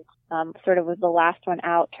and sort of was the last one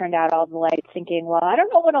out, turned out all the lights, thinking, well, I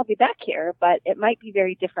don't know when I'll be back here, but it might be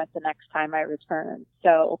very different the next time I return.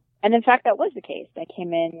 So, and in fact, that was the case. I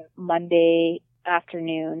came in Monday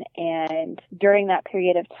afternoon, and during that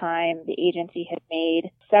period of time, the agency had made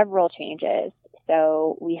several changes.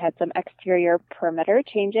 So we had some exterior perimeter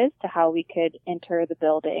changes to how we could enter the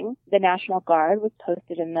building. The National Guard was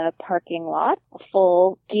posted in the parking lot,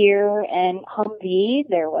 full gear and Humvee.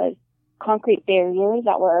 There was concrete barriers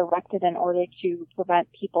that were erected in order to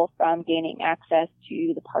prevent people from gaining access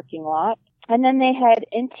to the parking lot. And then they had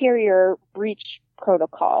interior breach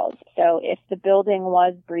protocols. So if the building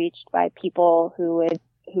was breached by people who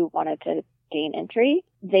wanted to gain entry,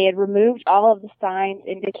 they had removed all of the signs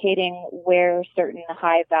indicating where certain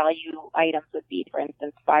high value items would be, for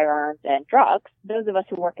instance, firearms and drugs. Those of us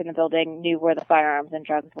who work in the building knew where the firearms and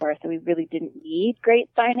drugs were, so we really didn't need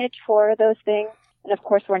great signage for those things. And of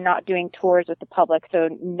course, we're not doing tours with the public, so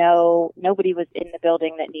nobody was in the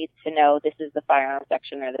building that needs to know this is the firearms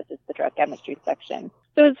section or this is the drug chemistry section.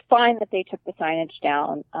 So it's fine that they took the signage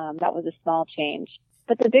down. That was a small change.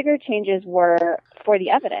 But the bigger changes were for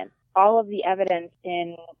the evidence. All of the evidence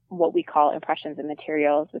in what we call impressions and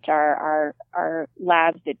materials, which are our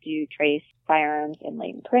labs that do trace firearms and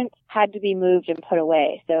latent prints, had to be moved and put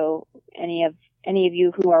away. So any of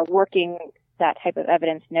you who are working that type of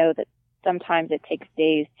evidence know that sometimes it takes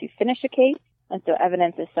days to finish a case. And so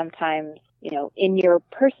evidence is sometimes, in your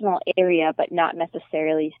personal area, but not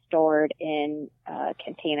necessarily stored in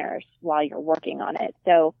containers while you're working on it.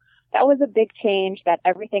 So that was a big change, that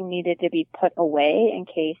everything needed to be put away in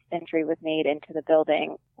case entry was made into the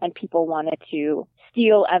building and people wanted to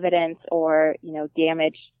steal evidence or,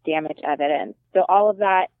 damage evidence. So all of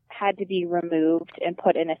that had to be removed and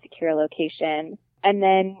put in a secure location. And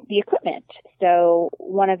then the equipment. So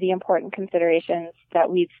one of the important considerations that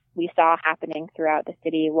we saw happening throughout the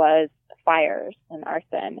city was fires and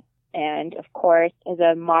arson. And of course, as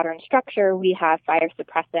a modern structure, we have fire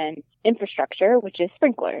suppressant infrastructure, which is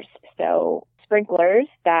sprinklers. So sprinklers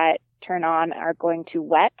that turn on are going to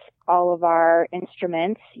wet all of our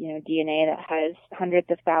instruments, DNA that has hundreds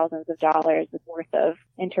of thousands of dollars worth of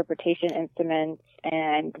interpretation instruments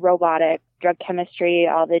and robotic drug chemistry,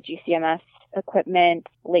 all the GCMS equipment,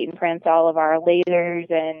 latent prints, all of our lasers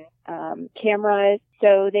and cameras.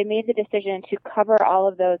 So they made the decision to cover all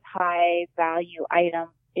of those high value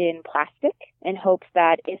items in plastic in hopes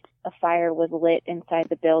that if a fire was lit inside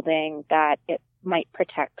the building, that it might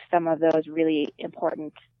protect some of those really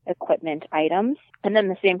important equipment items. And then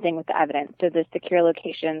the same thing with the evidence. So the secure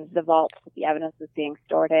locations, the vaults that the evidence was being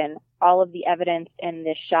stored in, all of the evidence in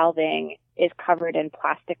this shelving is covered in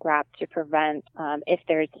plastic wrap to prevent if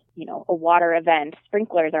there's, a water event,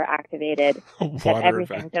 sprinklers are activated, that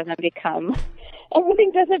everything doesn't become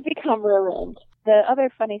ruined. The other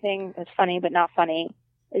funny thing that's funny but not funny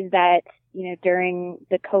is that, during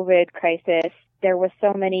the COVID crisis, there was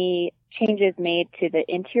so many changes made to the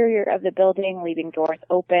interior of the building, leaving doors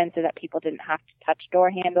open so that people didn't have to touch door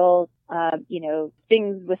handles,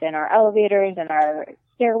 things within our elevators and our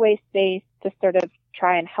stairway space to sort of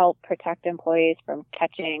try and help protect employees from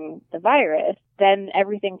catching the virus. Then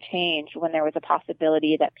everything changed when there was a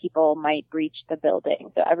possibility that people might breach the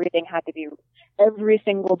building. So every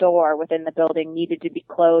single door within the building needed to be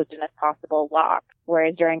closed and, if possible, locked.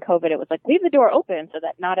 Whereas during COVID, it was like, leave the door open so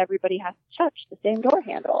that not everybody has to touch the same door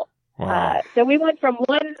handle. Wow. So we went from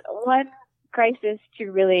one crisis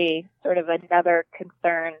to really sort of another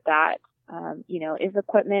concern that, if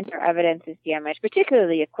equipment or evidence is damaged,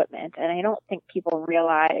 particularly equipment, and I don't think people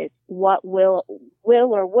realize what will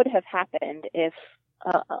or would have happened if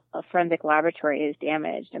a forensic laboratory is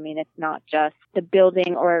damaged. I mean, it's not just the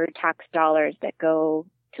building or tax dollars that go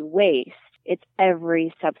to waste. It's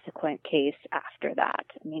every subsequent case after that.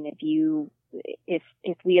 I mean, if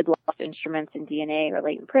we had lost instruments in DNA or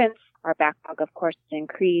latent prints, our backlog, of course, would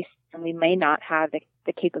increase, and we may not have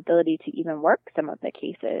the capability to even work some of the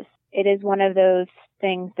cases. It is one of those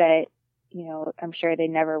things that, I'm sure they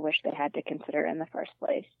never wish they had to consider in the first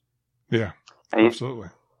place. Yeah, absolutely.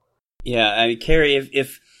 Yeah, I mean, Carrie,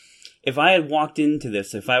 if I had walked into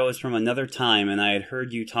this, if I was from another time and I had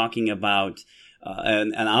heard you talking about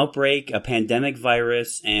an outbreak, a pandemic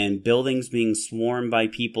virus, and buildings being swarmed by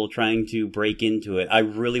people trying to break into it, I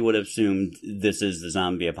really would have assumed this is the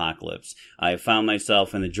zombie apocalypse. I found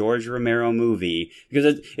myself in a George Romero movie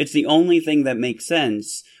because it's the only thing that makes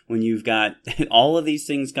sense when you've got all of these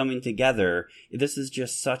things coming together. This is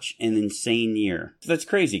just such an insane year. That's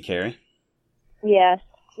crazy, Carrie. Yes.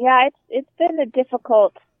 Yeah, it's been a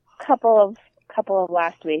difficult couple of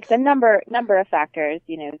last weeks. A number of factors,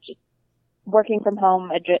 just working from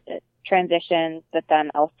home transitions, but then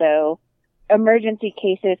also emergency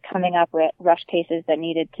cases coming up, rush cases that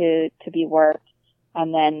needed to be worked,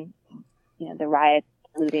 and then the riots,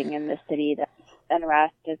 looting in the city, the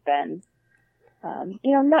unrest has been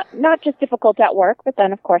not just difficult at work, but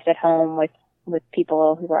then of course at home with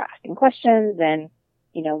people who are asking questions and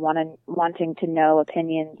wanting to know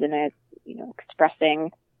opinions and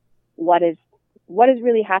expressing what is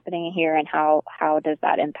really happening here and how does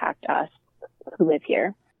that impact us who live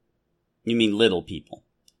here. You mean little people,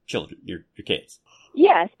 children, your kids?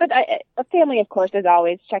 Yes, but a family, of course, is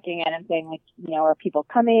always checking in and saying, are people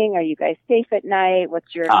coming? Are you guys safe at night?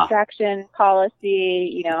 What's your extraction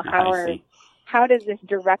policy? How does this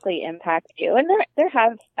directly impact you? And there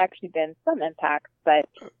have actually been some impacts, but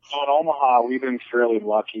so in Omaha, we've been fairly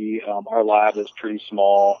lucky. Our lab is pretty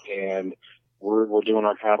small, and we're doing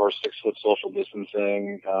our 6-foot social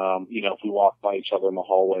distancing. If we walk by each other in the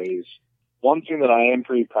hallways, one thing that I am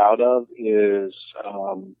pretty proud of is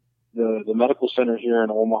the medical center here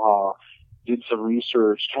in Omaha did some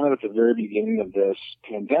research kind of at the very beginning of this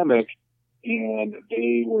pandemic, and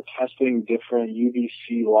they were testing different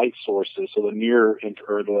UVC light sources, so the near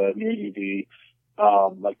UV,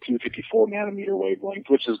 like 254 nanometer wavelength,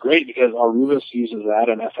 which is great because Arubis uses that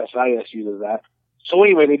and FSIS uses that. So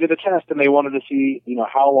anyway, they did a test and they wanted to see,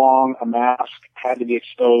 how long a mask had to be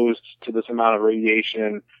exposed to this amount of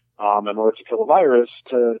radiation in order to kill a virus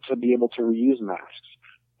to be able to reuse masks.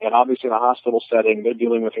 And obviously in a hospital setting, they're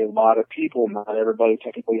dealing with a lot of people. Not everybody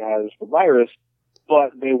technically has the virus,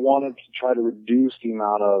 but they wanted to try to reduce the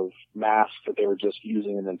amount of masks that they were just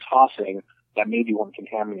using and then tossing that maybe weren't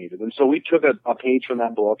contaminated. And so we took a page from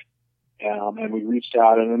that book, and we reached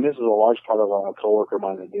out, and this is a large part of a coworker of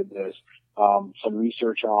mine that did this, some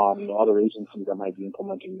research on other agencies that might be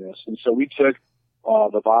implementing this. And so we took our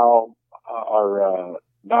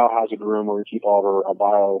biohazard room where we keep all of our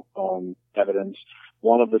bio evidence,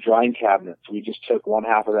 one of the drying cabinets. We just took one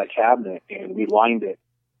half of that cabinet and we lined it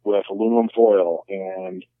with aluminum foil,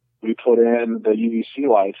 and we put in the UVC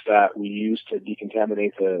lights that we use to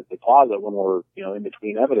decontaminate the closet when we're, in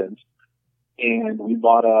between evidence. And we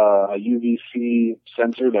bought a UVC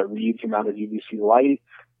sensor that reads the amount of UVC light,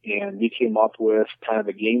 and we came up with kind of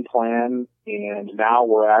a game plan. And now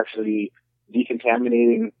we're actually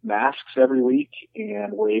decontaminating masks every week,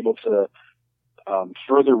 and we're able to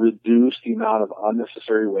further reduce the amount of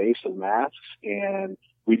unnecessary waste of masks. And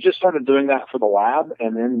we just started doing that for the lab,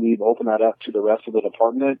 and then we've opened that up to the rest of the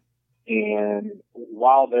department. And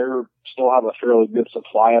while they still have a fairly good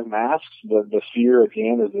supply of masks, the fear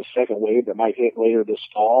again is the second wave that might hit later this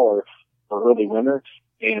fall or early winter.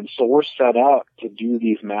 And so we're set up to do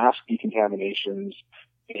these mask decontaminations,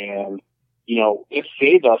 and it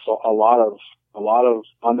saved us a lot of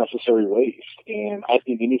unnecessary waste. And I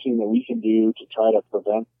think anything that we can do to try to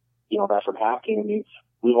prevent that from happening. I mean,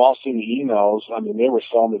 we've all seen the emails. I mean, they were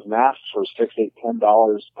selling these masks for $6, $8,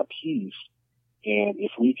 $10 a piece. And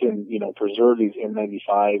if we can, preserve these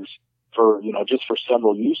N95s for, just for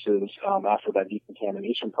several uses, after that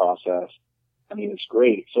decontamination process, I mean, it's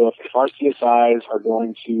great. So if our CSIs are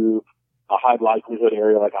going to a high likelihood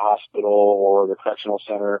area like a hospital or the correctional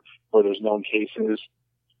center where there's known cases,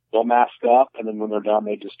 they'll mask up, and then when they're done,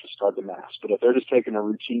 they just discard the mask. But if they're just taking a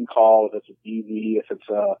routine call, if it's a DV, if it's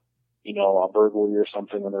a burglary or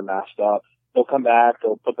something, and they're masked up, they'll come back,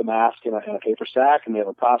 they'll put the mask in a paper sack, and they have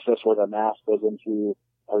a process where the mask goes into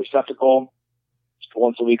a receptacle.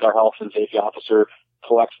 Once a week, our health and safety officer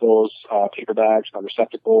collects those paper bags from a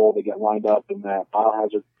receptacle. They get lined up in that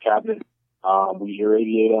biohazard cabinet. We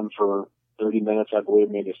irradiate them for 30 minutes, I believe,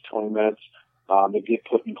 maybe it's 20 minutes. They get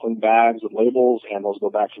put in clean bags with labels, and those go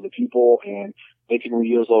back to the people, and they can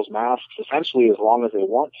reuse those masks essentially as long as they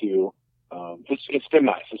want to. It's been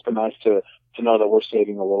nice. It's been nice to know that we're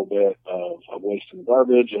saving a little bit of waste and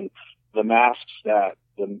garbage, and the masks that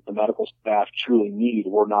the medical staff truly need,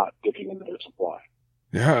 we're not dipping into their supply.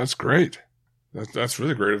 Yeah, that's great. That's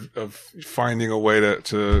really great of finding a way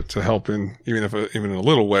to help in, even in a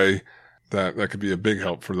little way, that could be a big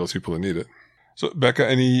help for those people that need it. So, Becca,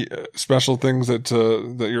 any special things that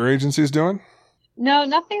your agency is doing? No,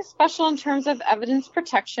 nothing special in terms of evidence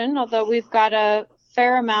protection, although we've got a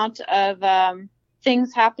fair amount of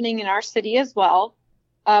things happening in our city as well.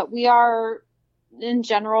 We are, in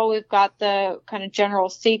general, we've got the kind of general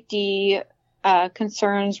safety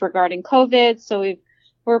concerns regarding COVID. So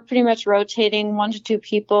we're pretty much rotating 1 to 2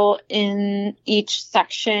 people in each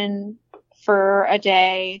section for a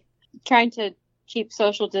day, trying to keep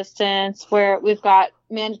social distance, where we've got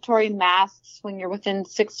mandatory masks when you're within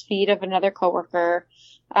 6 feet of another coworker,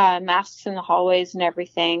 masks in the hallways and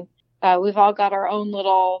everything. We've all got our own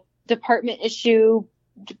little department issue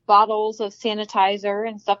bottles of sanitizer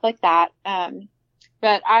and stuff like that.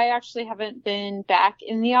 But I actually haven't been back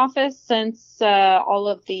in the office since all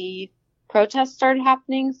of the protests started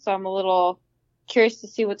happening. So I'm a little curious to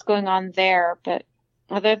see what's going on there. But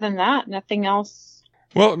other than that, nothing else.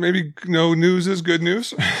 Well, maybe no news is good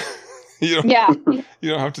news. You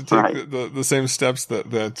don't have to take the same steps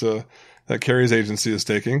that Carrie's agency is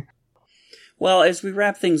taking. Well, as we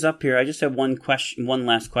wrap things up here, I just have one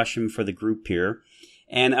last question for the group here.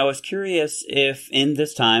 And I was curious if in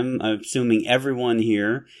this time, assuming everyone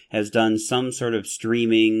here has done some sort of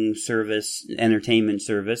streaming service, entertainment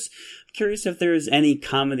service, I'm curious if there's any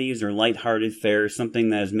comedies or lighthearted fare, something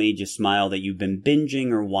that has made you smile that you've been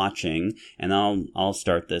binging or watching. And I'll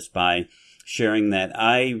start this by sharing that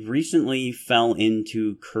I recently fell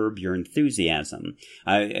into Curb Your Enthusiasm.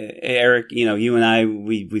 Eric, you and I,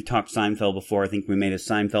 we've talked Seinfeld before. I think we made a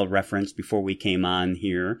Seinfeld reference before we came on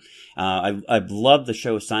here. I've loved the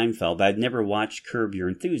show Seinfeld, but I'd never watched Curb Your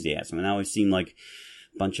Enthusiasm, and it always seemed like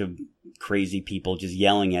a bunch of crazy people just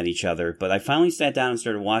yelling at each other. But I finally sat down and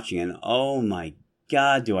started watching it, and oh my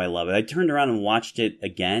God, do I love it. I turned around and watched it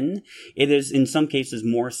again. It is, in some cases,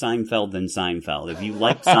 more Seinfeld than Seinfeld. If you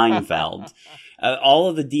like Seinfeld, all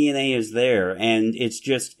of the DNA is there, and it's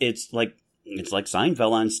like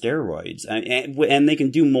Seinfeld on steroids. And they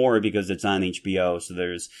can do more because it's on HBO, so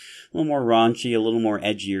there's a little more raunchy, a little more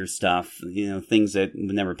edgier stuff, things that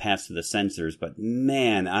would never pass through the censors. But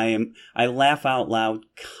man, I laugh out loud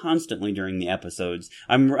constantly during the episodes.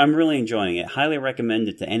 I'm really enjoying it. Highly recommend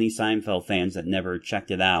it to any Seinfeld fans that never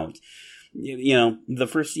checked it out. The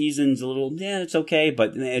first season's a little, it's okay,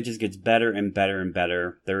 but it just gets better and better and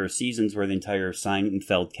better. There are seasons where the entire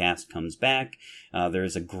Seinfeld cast comes back.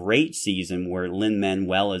 There's a great season where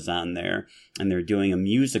Lin-Manuel is on there, and they're doing a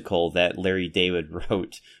musical that Larry David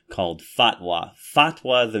wrote called Fatwa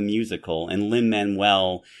the Musical, and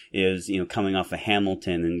Lin-Manuel is, coming off of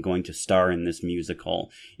Hamilton and going to star in this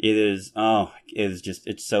musical. It's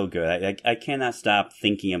so good. I cannot stop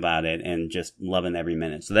thinking about it and just loving every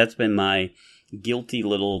minute. So that's been my guilty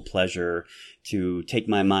little pleasure to take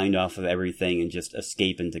my mind off of everything and just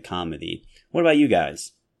escape into comedy. What about you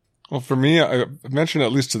guys? Well, for me, I mentioned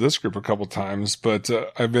at least to this group a couple times, but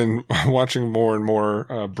I've been watching more and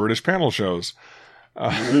more British panel shows.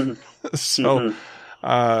 So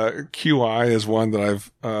QI is one that I've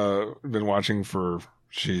been watching for,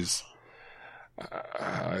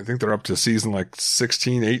 I think they're up to season like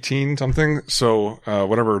 16, 18, something. So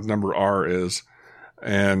whatever number R is.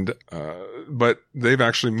 And but they've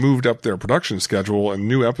actually moved up their production schedule, and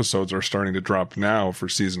new episodes are starting to drop now for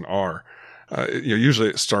season R. Usually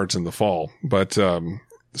it starts in the fall, but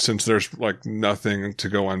since there's like nothing to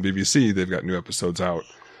go on BBC, they've got new episodes out.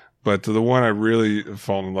 But the one I really have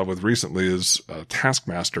fallen in love with recently is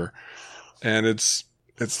Taskmaster, and it's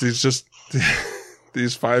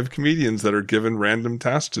these 5 comedians that are given random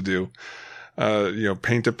tasks to do.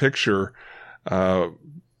 Paint a picture,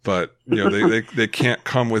 but they can't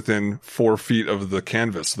come within 4 feet of the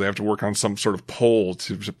canvas, so they have to work on some sort of pole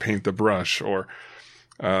to paint the brush, or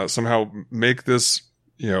somehow make this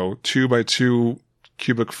 2x2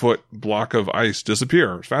 cubic foot block of ice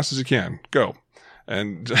disappear as fast as you can. Go.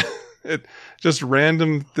 And it just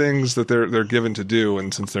random things that they're given to do,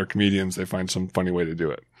 and since they're comedians, they find some funny way to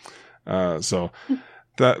do it. So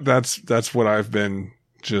that's what I've been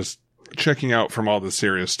just checking out from all the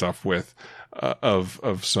serious stuff with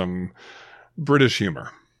of some British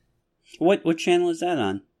humor. What channel is that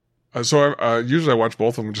on? So usually I watch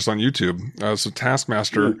both of them just on YouTube. So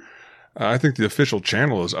Taskmaster, I think the official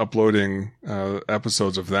channel is uploading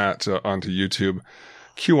episodes of that onto YouTube.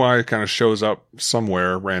 QI kind of shows up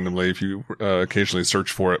somewhere randomly if you occasionally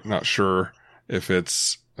search for it. Not sure if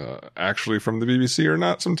it's actually from the BBC or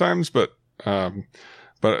not sometimes, but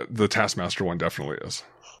the Taskmaster one definitely is.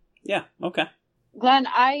 Yeah, okay. Glenn,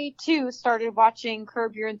 I too started watching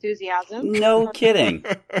Curb Your Enthusiasm. No kidding.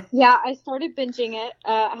 Yeah, I started binging it.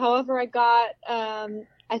 However, I got,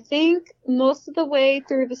 I think, most of the way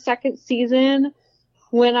through the second season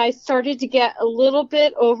when I started to get a little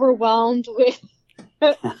bit overwhelmed with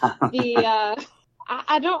the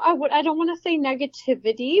I don't want to say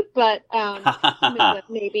negativity, but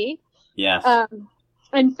maybe. Yes.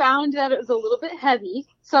 And found that it was a little bit heavy.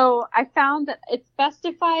 So I found that it's best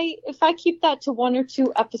if I keep that to 1 or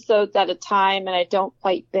 2 episodes at a time, and I don't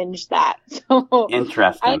quite binge that. So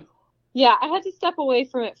interesting. I had to step away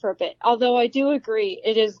from it for a bit. Although I do agree,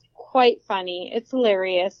 it is quite funny. It's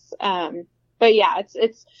hilarious. But yeah,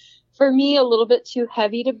 it's for me a little bit too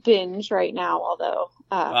heavy to binge right now. Although,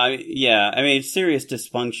 it's serious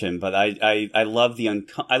dysfunction, but I love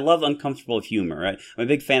I love uncomfortable humor. Right? I'm a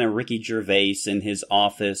big fan of Ricky Gervais in his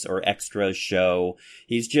Office or Extras show.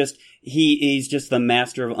 He's just the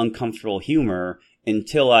master of uncomfortable humor.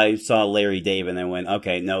 Until I saw Larry David, and I went,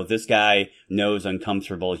 okay, no, this guy knows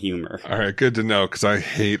uncomfortable humor. All right, good to know, because I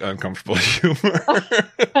hate uncomfortable humor.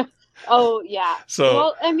 Oh, yeah. So,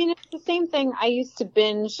 well, I mean, it's the same thing. I used to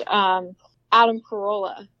binge Adam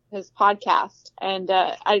Carolla, his podcast, and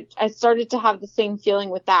I started to have the same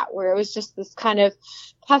feeling with that, where it was just this kind of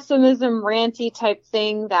pessimism, ranty type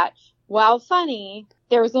thing that, while funny,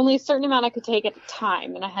 there was only a certain amount I could take at a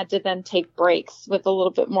time, and I had to then take breaks with a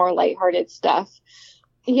little bit more lighthearted stuff.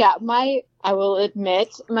 Yeah, I will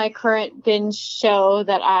admit, my current binge show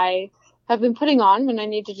that I have been putting on when I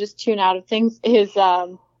need to just tune out of things is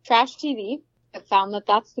Trash TV. I found that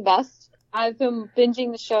that's the best. I've been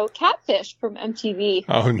binging the show Catfish from MTV.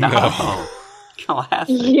 Oh, no. No.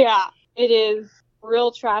 Classic. Yeah, it is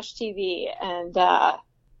real trash TV, and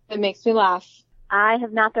it makes me laugh. I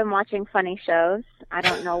have not been watching funny shows. I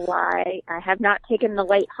don't know why. I have not taken the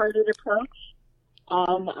lighthearted approach.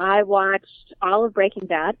 I watched all of Breaking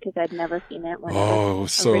Bad because I'd never seen it when it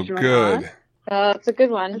was so originally good. on. It's a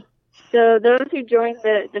good one. So those who joined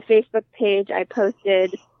the Facebook page, I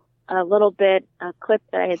posted a little bit, a clip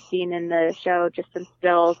that I had seen in the show, just some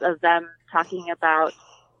stills of them talking about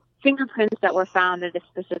fingerprints that were found at a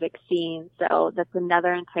specific scene. So that's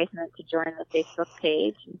another enticement to join the Facebook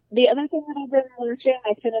page. The other thing that I've been watching,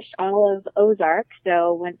 I finished all of Ozark,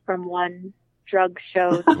 so went from one drug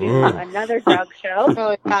show to another drug show.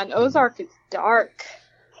 Oh, yeah, and Ozark is dark.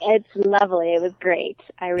 It's lovely. It was great.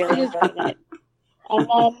 I really enjoyed it. And then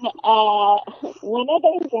one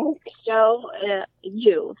other dark show,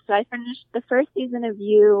 You. So I finished the first season of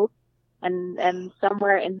You, and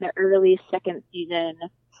somewhere in the early second season,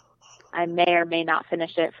 I may or may not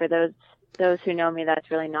finish it. For those who know me, that's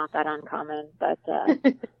really not that uncommon. But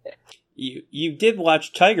You did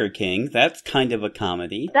watch Tiger King. That's kind of a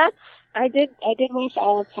comedy. I did watch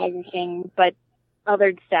all of Tiger King, but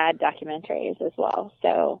other sad documentaries as well.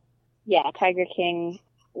 So yeah, Tiger King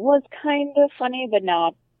was kind of funny, but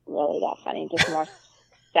not really that funny. Just more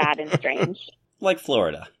sad and strange. Like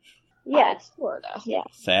Florida. Yes, Florida. Yeah.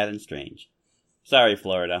 Sad and strange. Sorry,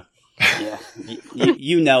 Florida. Yeah.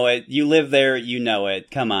 you know it. You live there. You know it.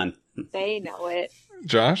 Come on. They know it.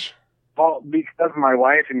 Josh? Well, because my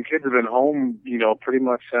wife and kids have been home, pretty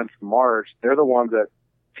much since March, they're the ones that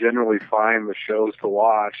generally find the shows to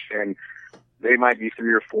watch, and they might be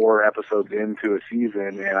 3 or 4 episodes into a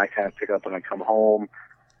season, and I kind of pick up when I come home,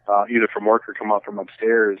 either from work or come up from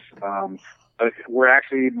upstairs. But we're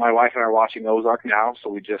actually, my wife and I are watching Ozark now, so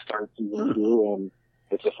we just started season 2, and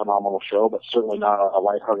it's a phenomenal show, but certainly not a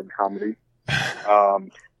lighthearted comedy.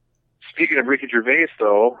 Speaking of Ricky Gervais,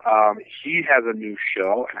 though, he has a new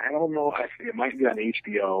show, and I don't know, it might be on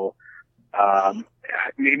HBO.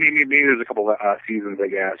 Maybe there's a couple of seasons, I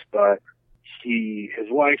guess, but his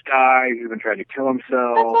wife died, he's been trying to kill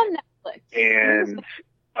himself. That's on Netflix. And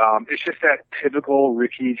it's just that typical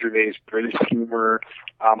Ricky Gervais British humor.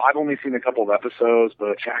 I've only seen a couple of episodes, but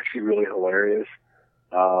it's actually really hilarious.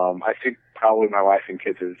 I think probably my wife and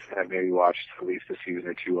kids have maybe watched at least a season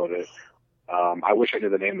or 2 of it. I wish I knew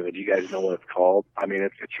the name of it. Do you guys know what it's called? I mean,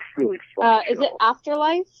 it's really fun. Is it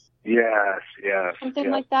Afterlife? Yes.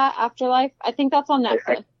 Something like that, Afterlife? I think that's on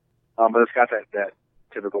Netflix. But it's got that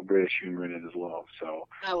typical British humor in it as well. So,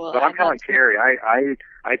 but I'm kind of like too. Carrie.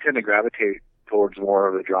 I tend to gravitate towards more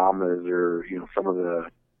of the dramas or, some of the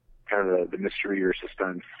kind of the mystery or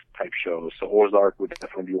suspense type shows. So Ozark would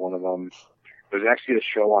definitely be one of them. There's actually a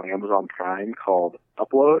show on Amazon Prime called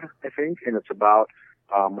Upload, I think, and it's about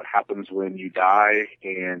what happens when you die,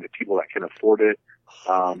 and the people that can afford it,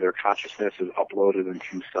 their consciousness is uploaded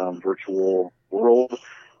into some virtual world,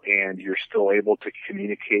 and you're still able to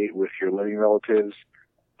communicate with your living relatives.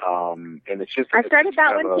 And it's just... I started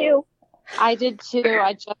that one too. I did too.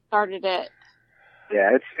 I just started it.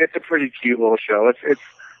 Yeah, it's a pretty cute little show. It's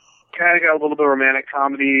kind of got a little bit of romantic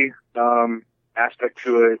comedy aspect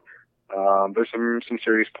to it. There's some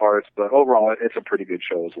serious parts, but overall it's a pretty good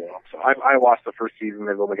show as well. So I watched the first season.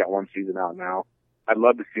 They've only got 1 season out now. I'd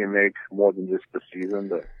love to see them make more than just the season,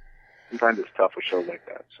 but sometimes it's tough with shows like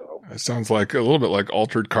that. So it sounds like a little bit like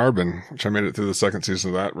Altered Carbon, which I made it through the 2nd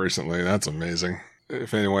season of that recently. That's amazing.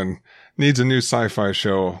 If anyone needs a new sci-fi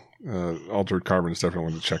show, Altered Carbon is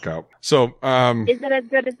definitely one to check out. So, is it as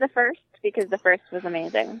good as the first? Because the first was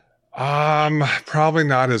amazing. Probably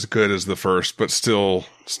not as good as the first, but still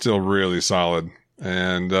really solid.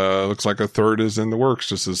 And, looks like a 3rd is in the works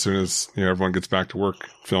just as soon as, everyone gets back to work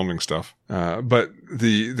filming stuff. But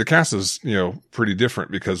the cast is, pretty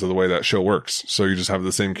different because of the way that show works. So you just have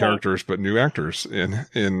the same characters, but new actors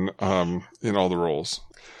in all the roles.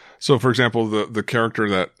 So, for example, the character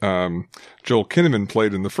that, Joel Kinnaman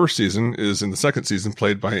played in the first season is in the 2nd season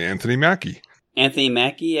played by Anthony Mackie. Anthony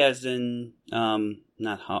Mackie as in,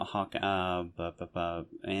 not Hawk, and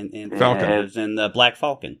Falcon. as in the Black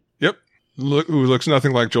Falcon. Yep. Who looks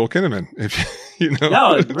nothing like Joel Kinnaman, if you know.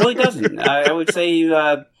 No, it really doesn't. I would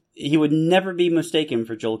say he would never be mistaken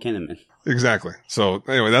for Joel Kinnaman. Exactly. So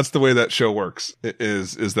anyway, that's the way that show works,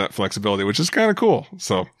 is that flexibility, which is kind of cool.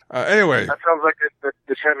 So anyway. That sounds like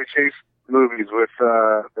the Chevy Chase movies with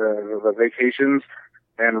the vacations.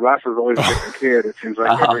 And Russ is always a different kid, it seems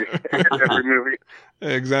like, every movie.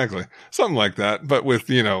 Exactly. Something like that, but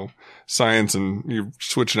with, science and you're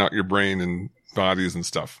switching out your brain and bodies and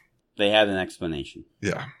stuff. They had an explanation.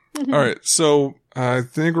 Yeah. All right. So I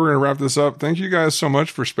think we're going to wrap this up. Thank you guys so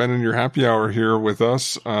much for spending your happy hour here with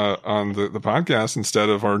us on the podcast instead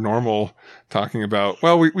of our normal talking about,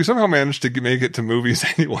 well, we somehow managed to make it to movies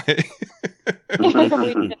anyway.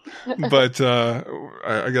 But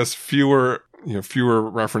I guess fewer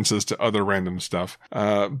references to other random stuff.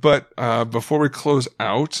 But before we close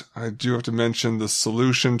out, I do have to mention the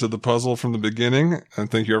solution to the puzzle from the beginning.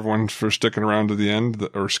 And thank you everyone for sticking around to the end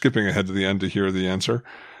or skipping ahead to the end to hear the answer.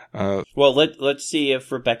 Well, let's see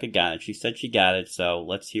if Rebecca got it. She said she got it, so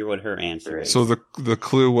let's hear what her answer is. So the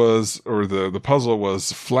clue was, or the puzzle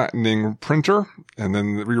was flattening printer, and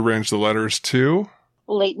then rearrange the letters to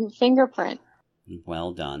latent fingerprint.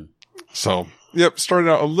 Well done. So, yep,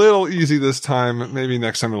 started out a little easy this time. Maybe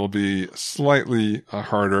next time it'll be slightly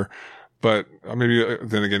harder, but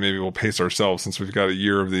maybe we'll pace ourselves since we've got a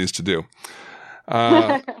year of these to do.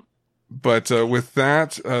 But with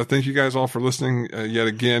that, thank you guys all for listening yet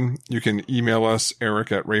again. You can email us,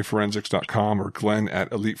 Eric at rayforensics.com or Glenn at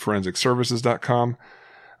eliteforensicservices.com,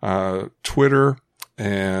 Twitter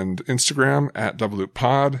and Instagram at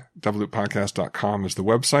doublelooppod. Doubleloopodcast.com is the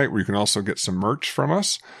website where you can also get some merch from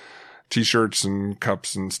us, t-shirts and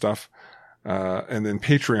cups and stuff. And then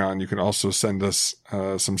Patreon, you can also send us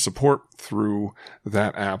some support through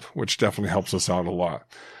that app, which definitely helps us out a lot.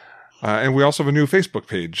 And we also have a new Facebook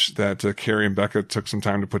page that Carrie and Becca took some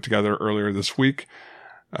time to put together earlier this week.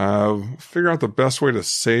 Figure out the best way to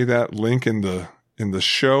say that link in the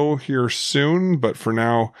show here soon, but for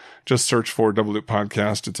now, just search for Double Loop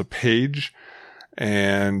Podcast. It's a page,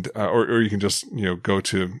 and or you can just go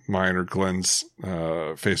to mine or Glenn's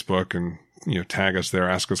Facebook and tag us there,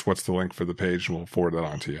 ask us what's the link for the page, and we'll forward that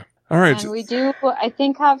on to you. All right, and we do, I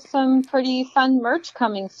think, have some pretty fun merch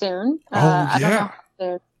coming soon.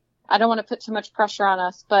 I don't want to put too much pressure on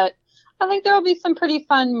us, but I think there will be some pretty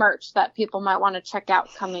fun merch that people might want to check out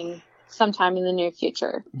coming sometime in the near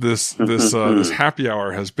future. This happy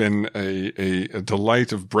hour has been a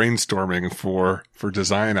delight of brainstorming for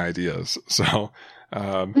design ideas. So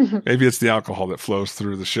maybe it's the alcohol that flows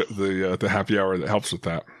through the happy hour that helps with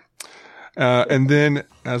that. And then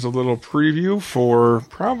as a little preview for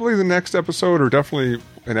probably the next episode, or definitely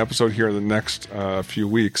an episode here in the next few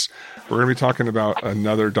weeks, we're going to be talking about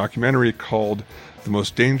another documentary called The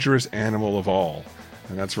Most Dangerous Animal of All.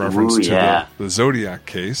 And that's reference to the Zodiac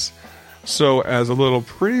case. So as a little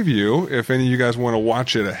preview, if any of you guys want to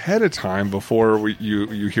watch it ahead of time before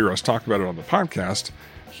you hear us talk about it on the podcast,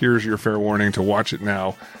 here's your fair warning to watch it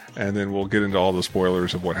now. And then we'll get into all the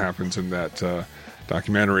spoilers of what happens in that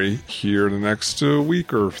documentary here in the next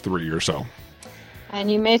week or 3 or so.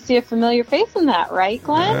 And you may see a familiar face in that, right,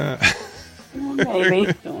 Glenn?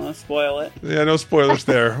 Maybe. Don't want to spoil it. Yeah, no spoilers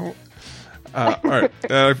there. All right.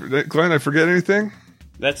 Glenn, I forget anything?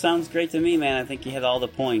 That sounds great to me, man. I think you hit all the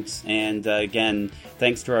points. And again,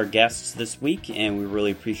 thanks to our guests this week, and we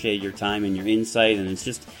really appreciate your time and your insight. And it's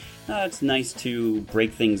just, it's nice to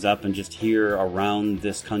break things up and just hear around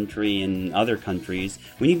this country and other countries.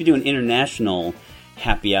 We need to do an international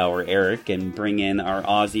happy hour, Eric, and bring in our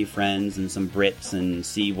Aussie friends and some Brits and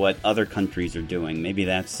see what other countries are doing. Maybe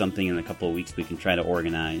that's something in a couple of weeks we can try to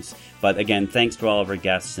organize. But again, thanks to all of our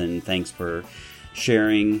guests, and thanks for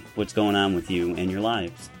sharing what's going on with you and your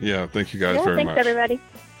lives. Yeah, thank you guys very much. Thanks, everybody.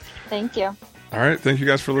 Thank you. All right, thank you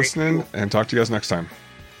guys for listening, and talk to you guys next time.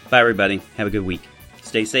 Bye, everybody. Have a good week.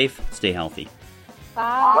 Stay safe, stay healthy.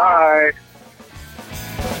 Bye. Bye.